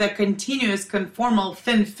it with a continuous conformal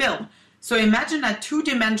thin film. So imagine a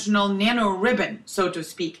two-dimensional nano ribbon, so to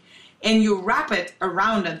speak, and you wrap it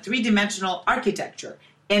around a three-dimensional architecture,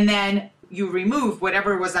 and then you remove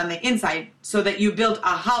whatever was on the inside so that you build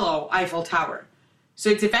a hollow Eiffel Tower. So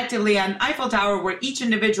it's effectively an Eiffel Tower where each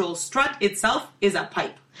individual strut itself is a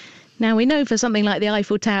pipe. Now, we know for something like the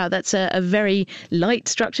Eiffel Tower, that's a very light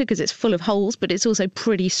structure because it's full of holes, but it's also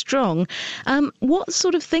pretty strong. What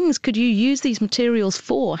sort of things could you use these materials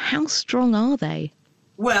for? How strong are they?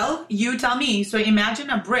 Well, you tell me. So imagine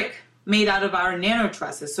a brick made out of our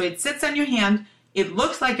nanotrusses. So it sits on your hand, it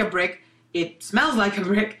looks like a brick, it smells like a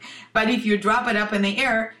brick, but if you drop it up in the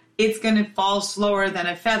air, it's going to fall slower than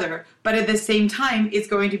a feather. But at the same time, it's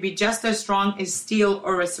going to be just as strong as steel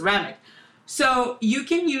or a ceramic. So you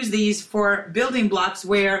can use these for building blocks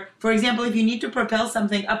where, for example, if you need to propel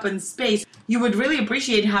something up in space, you would really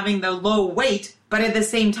appreciate having the low weight, but at the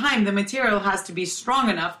same time, the material has to be strong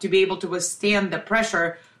enough to be able to withstand the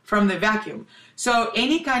pressure from the vacuum. So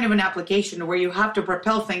any kind of an application where you have to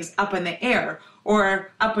propel things up in the air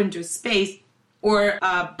or up into space, or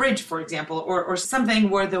a bridge, for example, or something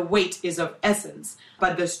where the weight is of essence,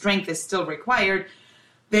 but the strength is still required,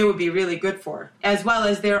 they would be really good for. As well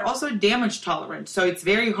as they're also damage tolerant, so it's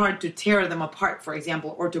very hard to tear them apart, for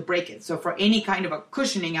example, or to break it. So for any kind of a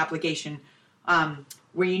cushioning application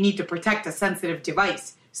where you need to protect a sensitive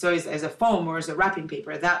device, so as a foam or as a wrapping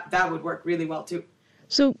paper, that would work really well too.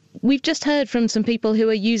 So we've just heard from some people who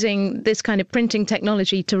are using this kind of printing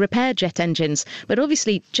technology to repair jet engines. But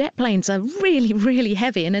obviously jet planes are really, really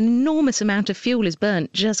heavy and an enormous amount of fuel is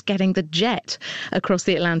burnt just getting the jet across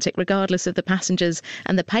the Atlantic, regardless of the passengers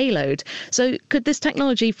and the payload. So could this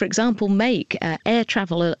technology, for example, make air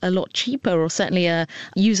travel a lot cheaper or certainly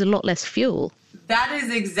use a lot less fuel? That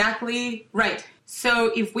is exactly right.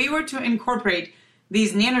 So if we were to incorporate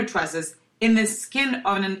these nanotrusses in the skin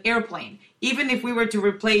of an airplane, even if we were to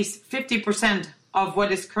replace 50% of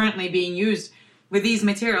what is currently being used with these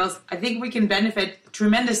materials, I think we can benefit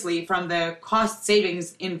tremendously from the cost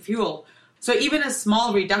savings in fuel. So even a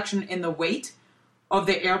small reduction in the weight of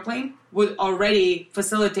the airplane would already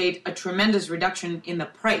facilitate a tremendous reduction in the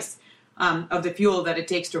price of the fuel that it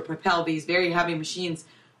takes to propel these very heavy machines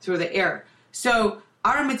through the air. So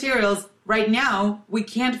our materials, right now, we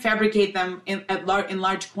can't fabricate them in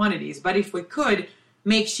large quantities, but if we could,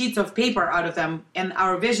 make sheets of paper out of them, and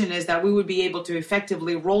our vision is that we would be able to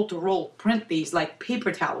effectively roll-to-roll print these like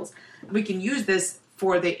paper towels. We can use this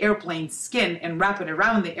for the airplane skin and wrap it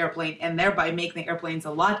around the airplane and thereby make the airplanes a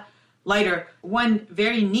lot lighter. One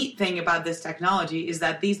very neat thing about this technology is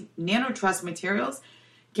that these nanotruss materials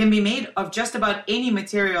can be made of just about any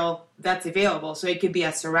material that's available. So it could be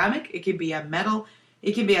a ceramic, it could be a metal,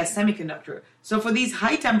 it could be a semiconductor. So for these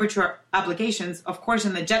high temperature applications, of course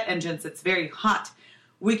in the jet engines it's very hot,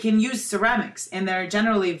 we can use ceramics, and they're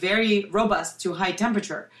generally very robust to high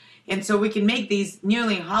temperature. And so we can make these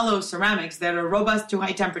nearly hollow ceramics that are robust to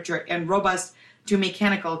high temperature and robust to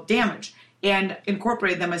mechanical damage and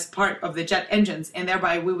incorporate them as part of the jet engines. And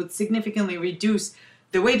thereby we would significantly reduce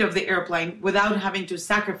the weight of the airplane without having to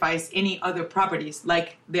sacrifice any other properties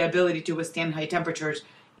like the ability to withstand high temperatures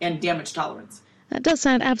and damage tolerance. That does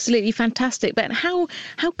sound absolutely fantastic, but how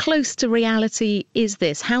close to reality is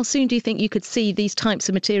this? How soon do you think you could see these types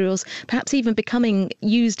of materials perhaps even becoming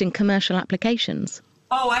used in commercial applications?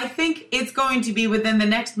 Oh, I think it's going to be within the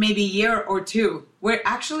next maybe year or two. We're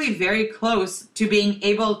actually very close to being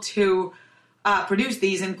able to produce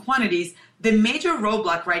these in quantities. The major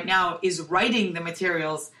roadblock right now is writing the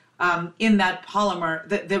materials in that polymer,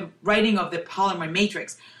 the writing of the polymer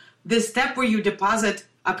matrix. The step where you deposit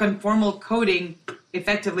a conformal coating,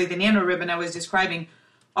 effectively the nanoribbon I was describing,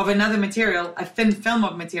 of another material, a thin film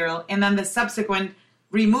of material, and then the subsequent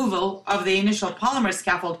removal of the initial polymer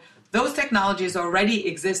scaffold, those technologies already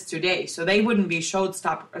exist today, so they wouldn't be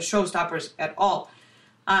showstoppers at all.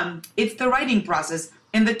 It's the writing process.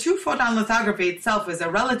 And the two-photon lithography itself is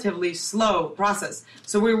a relatively slow process.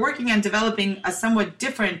 So we're working on developing a somewhat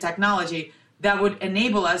different technology that would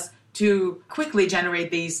enable us to quickly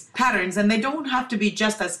generate these patterns. And they don't have to be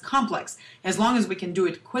just as complex, as long as we can do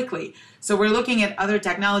it quickly. So we're looking at other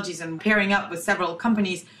technologies and pairing up with several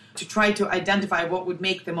companies to try to identify what would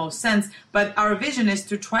make the most sense. But our vision is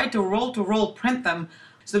to try to roll print them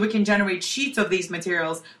so we can generate sheets of these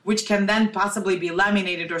materials, which can then possibly be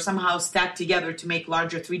laminated or somehow stacked together to make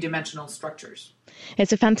larger three-dimensional structures.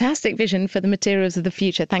 It's a fantastic vision for the materials of the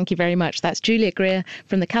future. Thank you very much. That's Julia Greer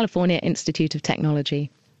from the California Institute of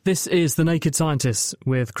Technology. This is The Naked Scientists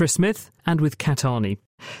with Chris Smith and with Kat Arney.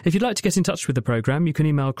 If you'd like to get in touch with the programme, you can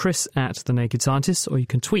email Chris at The Naked Scientists, or you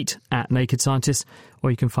can tweet at Naked Scientists,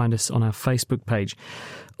 or you can find us on our Facebook page.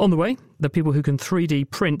 On the way, the people who can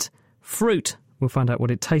 3D print fruit. We'll find out what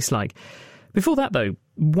it tastes like. Before that, though,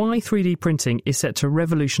 why 3D printing is set to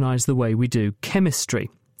revolutionise the way we do chemistry,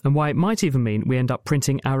 and why it might even mean we end up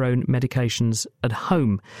printing our own medications at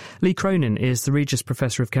home. Lee Cronin is the Regius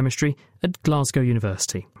Professor of Chemistry at Glasgow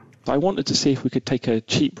University. I wanted to see if we could take a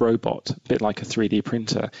cheap robot, a bit like a 3D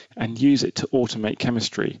printer, and use it to automate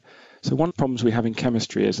chemistry. So one of the problems we have in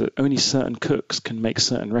chemistry is that only certain cooks can make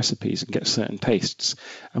certain recipes and get certain tastes.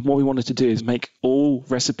 And what we wanted to do is make all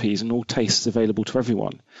recipes and all tastes available to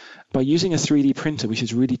everyone. By using a 3D printer, which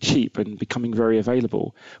is really cheap and becoming very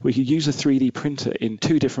available, we could use a 3D printer in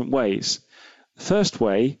two different ways. The first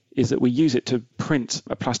way is that we use it to print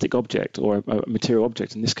a plastic object or a material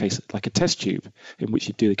object, in this case like a test tube in which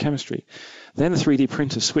you do the chemistry. Then the 3D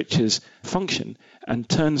printer switches function and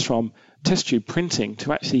turns from test tube printing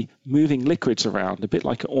to actually moving liquids around, a bit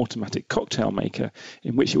like an automatic cocktail maker,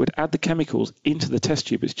 in which it would add the chemicals into the test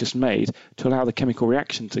tube it's just made to allow the chemical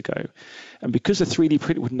reaction to go. And because the 3D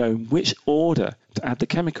printer would know in which order to add the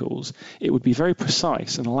chemicals, it would be very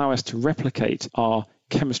precise and allow us to replicate our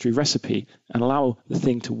chemistry recipe and allow the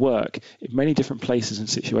thing to work in many different places and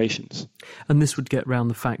situations. And this would get round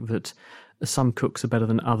the fact that some cooks are better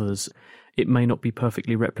than others. It may not be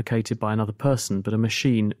perfectly replicated by another person, but a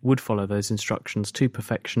machine would follow those instructions to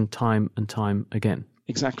perfection time and time again.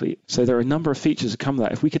 Exactly. So there are a number of features that come with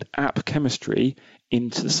that. If we could app chemistry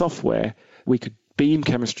into the software, we could beam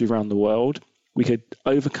chemistry around the world, we could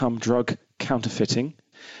overcome drug counterfeiting,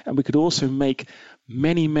 and we could also make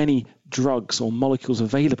many, many drugs or molecules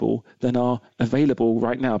available than are available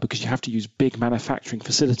right now, because you have to use big manufacturing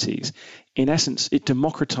facilities. In essence, it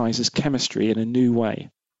democratizes chemistry in a new way.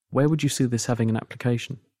 Where would you see this having an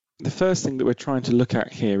application? The first thing that we're trying to look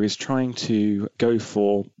at here is trying to go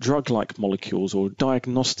for drug-like molecules or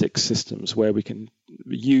diagnostic systems where we can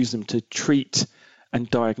use them to treat and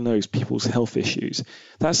diagnose people's health issues.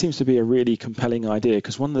 That seems to be a really compelling idea,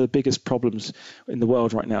 because one of the biggest problems in the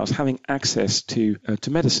world right now is having access to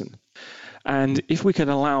medicine. And if we can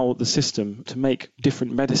allow the system to make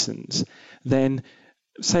different medicines, then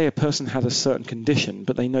say a person had a certain condition,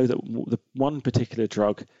 but they know that the one particular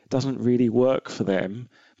drug doesn't really work for them,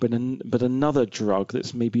 but another drug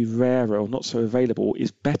that's maybe rarer or not so available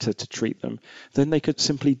is better to treat them, then they could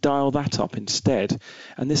simply dial that up instead.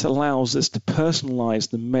 And this allows us to personalize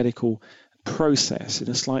the medical process in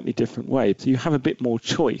a slightly different way. So you have a bit more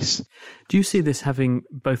choice. Do you see this having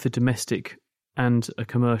both a domestic and a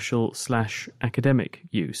commercial/academic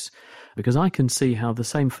use? Because I can see how the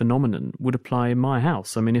same phenomenon would apply in my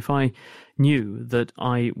house. I mean, if I knew that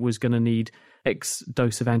I was going to need X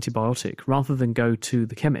dose of antibiotic, rather than go to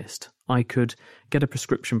the chemist, I could get a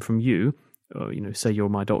prescription from you, or, say you're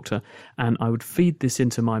my doctor, and I would feed this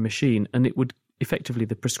into my machine, and it would effectively,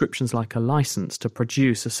 the prescription's like a license to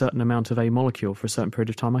produce a certain amount of a molecule for a certain period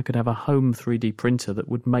of time. I could have a home 3D printer that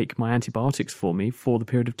would make my antibiotics for me for the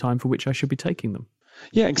period of time for which I should be taking them.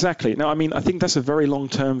 Yeah, exactly. No, I mean, I think that's a very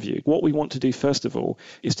long-term view. What we want to do, first of all,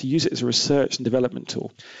 is to use it as a research and development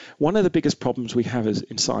tool. One of the biggest problems we have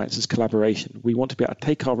in science is collaboration. We want to be able to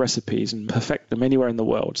take our recipes and perfect them anywhere in the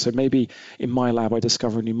world. So maybe in my lab, I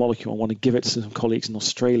discover a new molecule. I want to give it to some colleagues in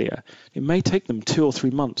Australia. It may take them 2 or 3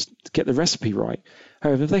 months to get the recipe right.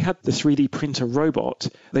 However, if they had the 3D printer robot,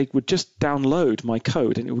 they would just download my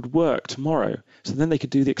code and it would work tomorrow. So then they could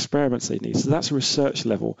do the experiments they need. So that's a research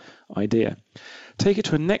level idea. Take it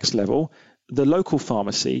to a next level, the local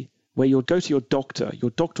pharmacy, where you'll go to your doctor. Your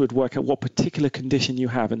doctor would work out what particular condition you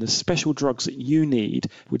have, and the special drugs that you need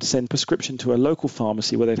would send prescription to a local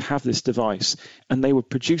pharmacy where they'd have this device, and they would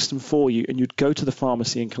produce them for you, and you'd go to the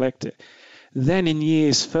pharmacy and collect it. Then in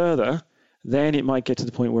years further, then it might get to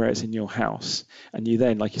the point where it's in your house, and you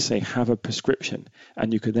then, like you say, have a prescription,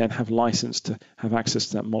 and you could then have license to have access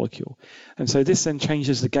to that molecule. And so this then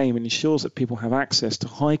changes the game and ensures that people have access to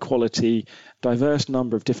high quality, diverse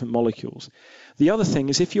number of different molecules. The other thing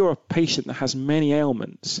is, if you're a patient that has many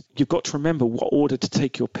ailments, you've got to remember what order to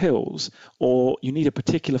take your pills, or you need a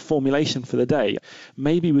particular formulation for the day.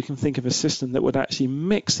 Maybe we can think of a system that would actually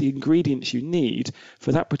mix the ingredients you need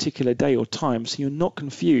for that particular day or time, so you're not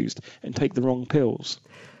confused and take the wrong pills.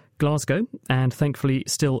 Glasgow, and thankfully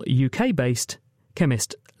still UK-based,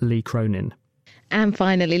 chemist Lee Cronin. And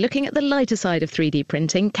finally, looking at the lighter side of 3D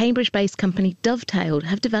printing, Cambridge-based company Dovetailed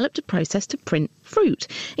have developed a process to print fruit,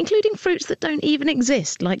 including fruits that don't even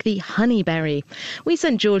exist, like the honeyberry. We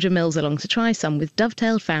sent Georgia Mills along to try some with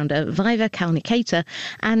Dovetailed founder Viva Kalnikata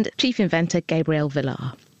and chief inventor Gabriel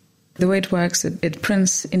Villar. The way it works, it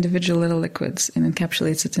prints individual little liquids and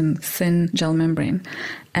encapsulates it in thin gel membrane.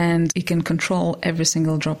 And you can control every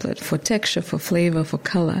single droplet for texture, for flavor, for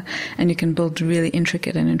color, and you can build really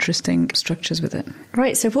intricate and interesting structures with it.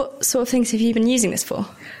 Right, so what sort of things have you been using this for?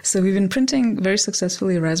 So we've been printing very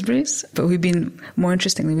successfully raspberries, but we've been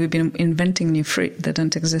inventing new fruit that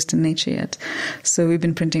don't exist in nature yet. So we've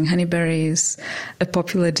been printing honeyberries, a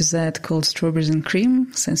popular dessert called strawberries and cream.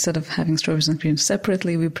 So instead of having strawberries and cream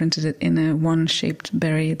separately, we printed it in a one-shaped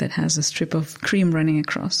berry that has a strip of cream running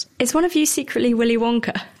across. Is one of you secretly Willy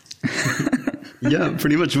Wonka? Yeah,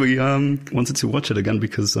 pretty much. We wanted to watch it again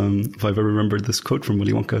because Viva remembered this quote from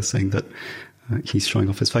Willy Wonka saying that he's showing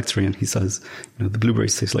off his factory and he says, the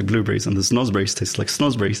blueberries taste like blueberries and the snozzberries taste like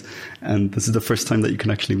snozzberries. And this is the first time that you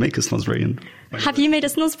can actually make a snozzberry. And have you made a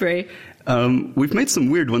snozzberry? We've made some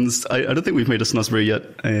weird ones. I don't think we've made a snozzberry yet.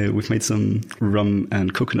 We've made some rum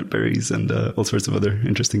and coconut berries and all sorts of other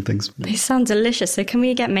interesting things. They sound delicious. So can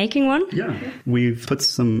we get making one? Yeah. We've put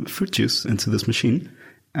some fruit juice into this machine.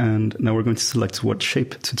 And now we're going to select what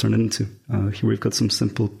shape to turn it into. Here we've got some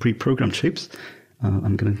simple pre-programmed shapes.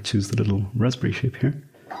 I'm going to choose the little raspberry shape here.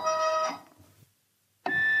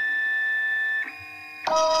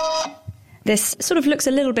 This sort of looks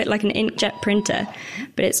a little bit like an inkjet printer,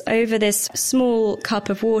 but it's over this small cup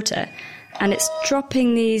of water, and it's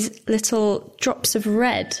dropping these little drops of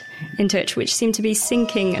red into it, which seem to be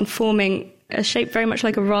sinking and forming a shape very much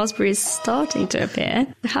like a raspberry is starting to appear.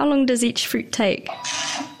 How long does each fruit take?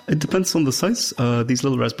 It depends on the size. These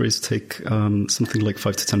little raspberries take something like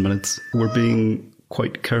 5 to 10 minutes. We're being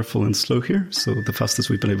quite careful and slow here, so the fastest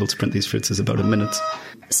we've been able to print these fruits is about a minute.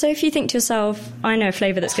 So if you think to yourself, I know a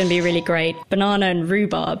flavour that's going to be really great, banana and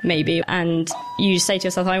rhubarb maybe, and you say to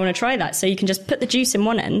yourself, I want to try that, so you can just put the juice in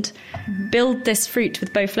one end, build this fruit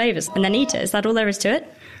with both flavours, and then eat it. Is that all there is to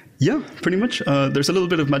it? Yeah, pretty much. There's a little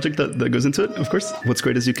bit of magic that goes into it, of course. What's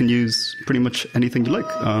great is you can use pretty much anything you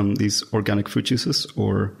like, these organic fruit juices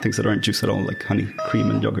or things that aren't juice at all, like honey, cream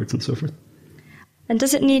and yogurt and so forth. And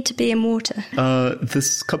does it need to be in water?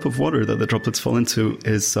 This cup of water that the droplets fall into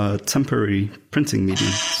is a temporary printing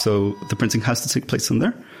medium. So the printing has to take place in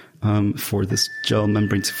there for this gel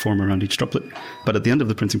membrane to form around each droplet. But at the end of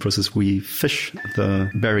the printing process, we fish the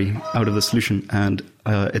berry out of the solution and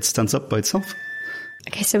it stands up by itself.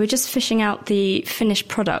 Okay, so we're just fishing out the finished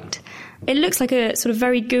product. It looks like a sort of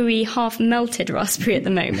very gooey, half-melted raspberry at the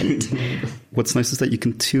moment. What's nice is that you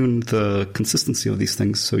can tune the consistency of these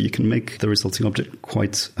things, so you can make the resulting object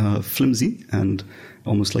quite flimsy and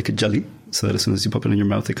almost like a jelly, so that as soon as you pop it in your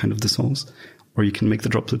mouth, it kind of dissolves. Or you can make the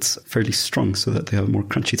droplets fairly strong so that they have a more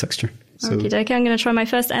crunchy texture. So, okay, I'm going to try my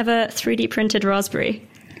first ever 3D printed raspberry.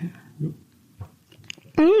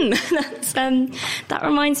 That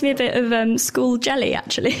reminds me a bit of school jelly,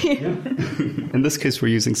 actually. In this case, we're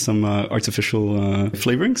using some artificial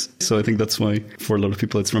flavorings. So I think that's why, for a lot of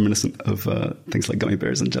people, it's reminiscent of things like gummy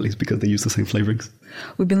bears and jellies because they use the same flavorings.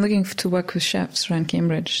 We've been looking to work with chefs around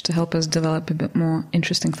Cambridge to help us develop a bit more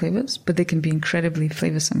interesting flavors, but they can be incredibly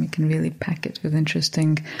flavoursome. You can really pack it with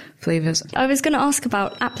interesting flavours. I was going to ask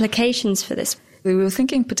about applications for this. We were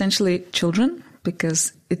thinking potentially children,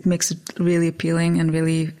 because it makes it really appealing and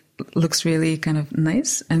really looks really kind of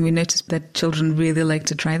nice. And we noticed that children really like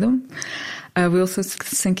to try them. We're also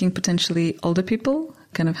thinking potentially older people,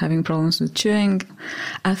 kind of having problems with chewing,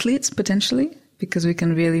 athletes potentially, because we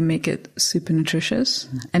can really make it super nutritious.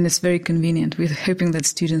 And it's very convenient. We're hoping that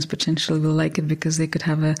students potentially will like it because they could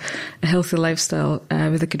have a healthy lifestyle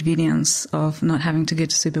with the convenience of not having to go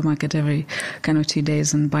to supermarket every kind of 2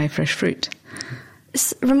 days and buy fresh fruit.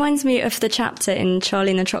 This reminds me of the chapter in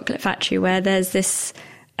Charlie and the Chocolate Factory where there's this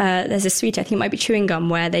sweet, I think it might be chewing gum,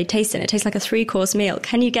 where they taste it. It tastes like a 3-course meal.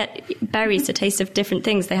 Can you get berries to taste of different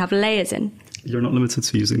things they have layers in? you're not limited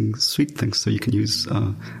to using sweet things. So you can use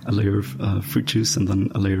a layer of fruit juice and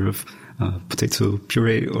then a layer of potato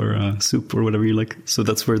puree or soup or whatever you like. So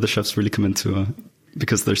that's where the chefs really come into,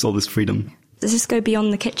 because there's all this freedom. Does this go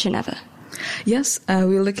beyond the kitchen ever? Yes,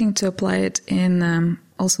 we're looking to apply it in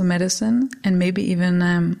also medicine and maybe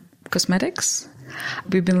even cosmetics.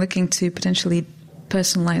 We've been looking to potentially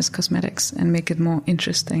personalize cosmetics and make it more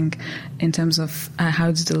interesting in terms of how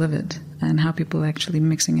it's delivered and how people are actually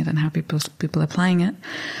mixing it and how people are applying it.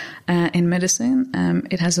 In medicine,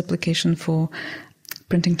 it has application for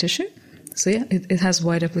printing tissue. So yeah, it has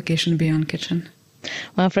wide application beyond kitchen.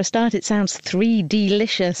 Well, for a start, it sounds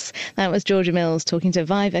 3D-licious. That was Georgia Mills talking to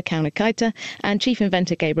Viva Kaunakaita and Chief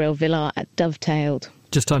Inventor Gabriel Villar at Dovetailed.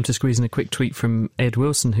 Just time to squeeze in a quick tweet from Ed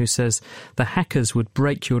Wilson, who says, the hackers would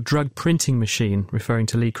break your drug printing machine, referring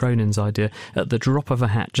to Lee Cronin's idea, at the drop of a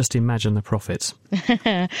hat. Just imagine the profits.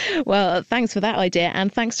 Well, thanks for that idea,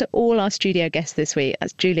 and thanks to all our studio guests this week.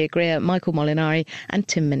 That's Julia Greer, Michael Molinari and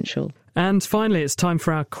Tim Minshall. And finally, it's time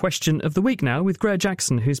for our question of the week now with Greer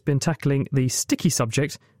Jackson, who's been tackling the sticky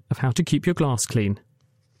subject of how to keep your glass clean.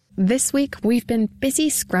 This week, we've been busy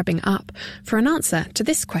scrubbing up for an answer to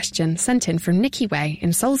this question sent in from Nikki Way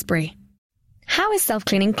in Salisbury. How is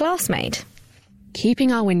self-cleaning glass made?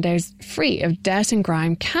 Keeping our windows free of dirt and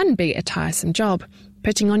grime can be a tiresome job.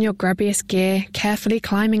 Putting on your grubbiest gear, carefully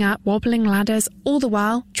climbing up wobbling ladders, all the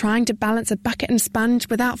while trying to balance a bucket and sponge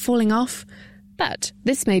without falling off. But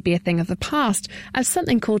this may be a thing of the past, as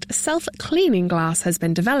something called self-cleaning glass has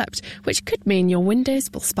been developed, which could mean your windows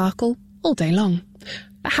will sparkle all day long.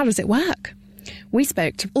 But how does it work? We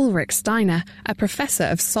spoke to Ulrich Steiner, a professor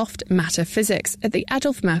of soft matter physics at the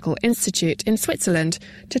Adolf Merkel Institute in Switzerland,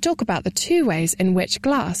 to talk about the two ways in which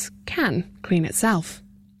glass can clean itself.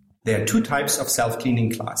 There are two types of self-cleaning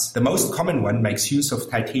glass. The most common one makes use of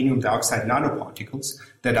titanium dioxide nanoparticles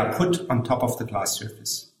that are put on top of the glass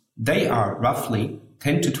surface. They are roughly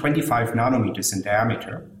 10 to 25 nanometers in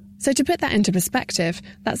diameter. So to put that into perspective,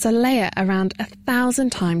 that's a layer around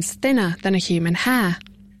 1,000 times thinner than a human hair.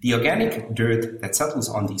 The organic dirt that settles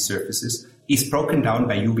on these surfaces is broken down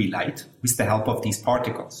by UV light with the help of these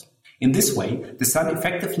particles. In this way, the sun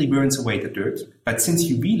effectively burns away the dirt, but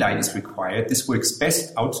since UV light is required, this works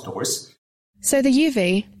best outdoors. So the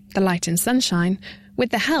UV, the light and sunshine, with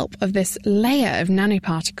the help of this layer of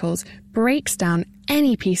nanoparticles, breaks down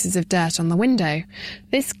any pieces of dirt on the window.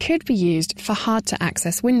 This could be used for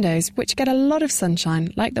hard-to-access windows, which get a lot of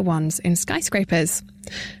sunshine, like the ones in skyscrapers.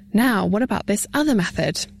 Now, what about this other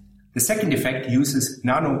method? The second effect uses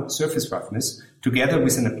nano surface roughness together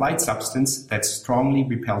with an applied substance that strongly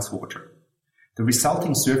repels water. The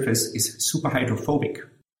resulting surface is superhydrophobic.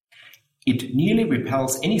 It nearly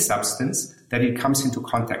repels any substance that it comes into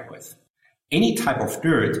contact with. Any type of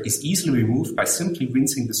dirt is easily removed by simply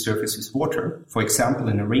rinsing the surface with water, for example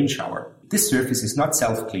in a rain shower. This surface is not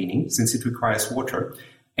self-cleaning since it requires water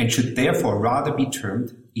and should therefore rather be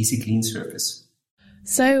termed easy clean surface.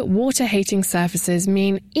 So water-hating surfaces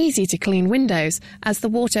mean easy to clean windows as the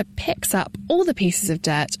water picks up all the pieces of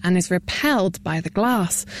dirt and is repelled by the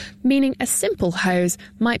glass, meaning a simple hose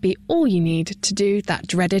might be all you need to do that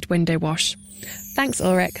dreaded window wash. Thanks,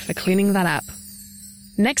 Ulrich, for cleaning that up.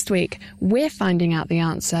 Next week, we're finding out the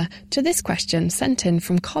answer to this question sent in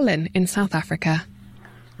from Colin in South Africa.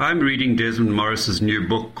 I'm reading Desmond Morris's new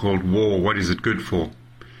book called War, What Is It Good For?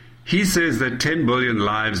 He says that 10 billion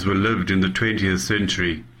lives were lived in the 20th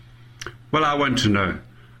century. Well, I want to know,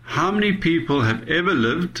 how many people have ever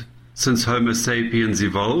lived since Homo sapiens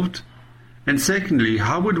evolved? And secondly,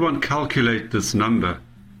 how would one calculate this number?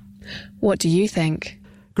 What do you think?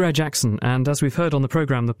 Greer Jackson, and as we've heard on the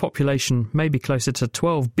programme, the population may be closer to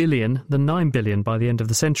 12 billion than 9 billion by the end of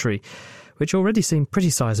the century, which already seem pretty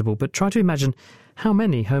sizable, but try to imagine how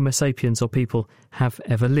many Homo sapiens or people have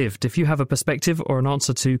ever lived. If you have a perspective or an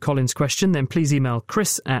answer to Colin's question, then please email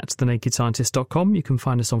chris@thenakedscientist.com. You can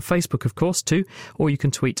find us on Facebook, of course, too, or you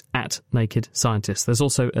can tweet @NakedScientist. There's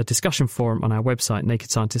also a discussion forum on our website,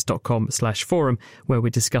 nakedscientist.com/forum, where we're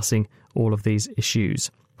discussing all of these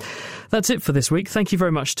issues. That's it for this week. Thank you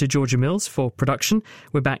very much to Georgia Mills for production.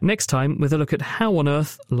 We're back next time with a look at how on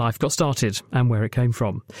earth life got started and where it came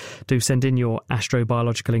from. Do send in your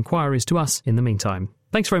astrobiological inquiries to us in the meantime.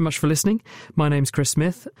 Thanks very much for listening. My name's Chris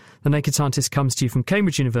Smith. The Naked Scientist comes to you from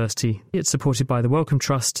Cambridge University. It's supported by the Wellcome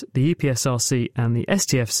Trust, the EPSRC and the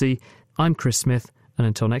STFC. I'm Chris Smith, and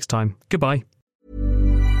until next time, goodbye.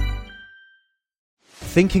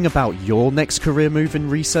 Thinking about your next career move in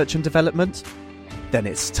research and development? Then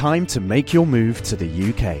it's time to make your move to the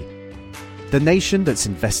UK. The nation that's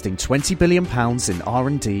investing £20 billion in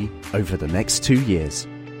R&D over the next 2 years.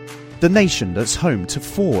 the nation that's home to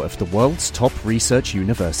 4 of the world's top research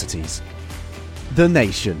universities. The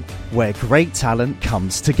nation where great talent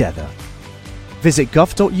comes together. Visit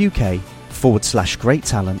gov.uk/great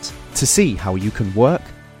talent to see how you can work,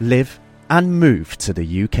 live and move to the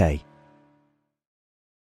UK.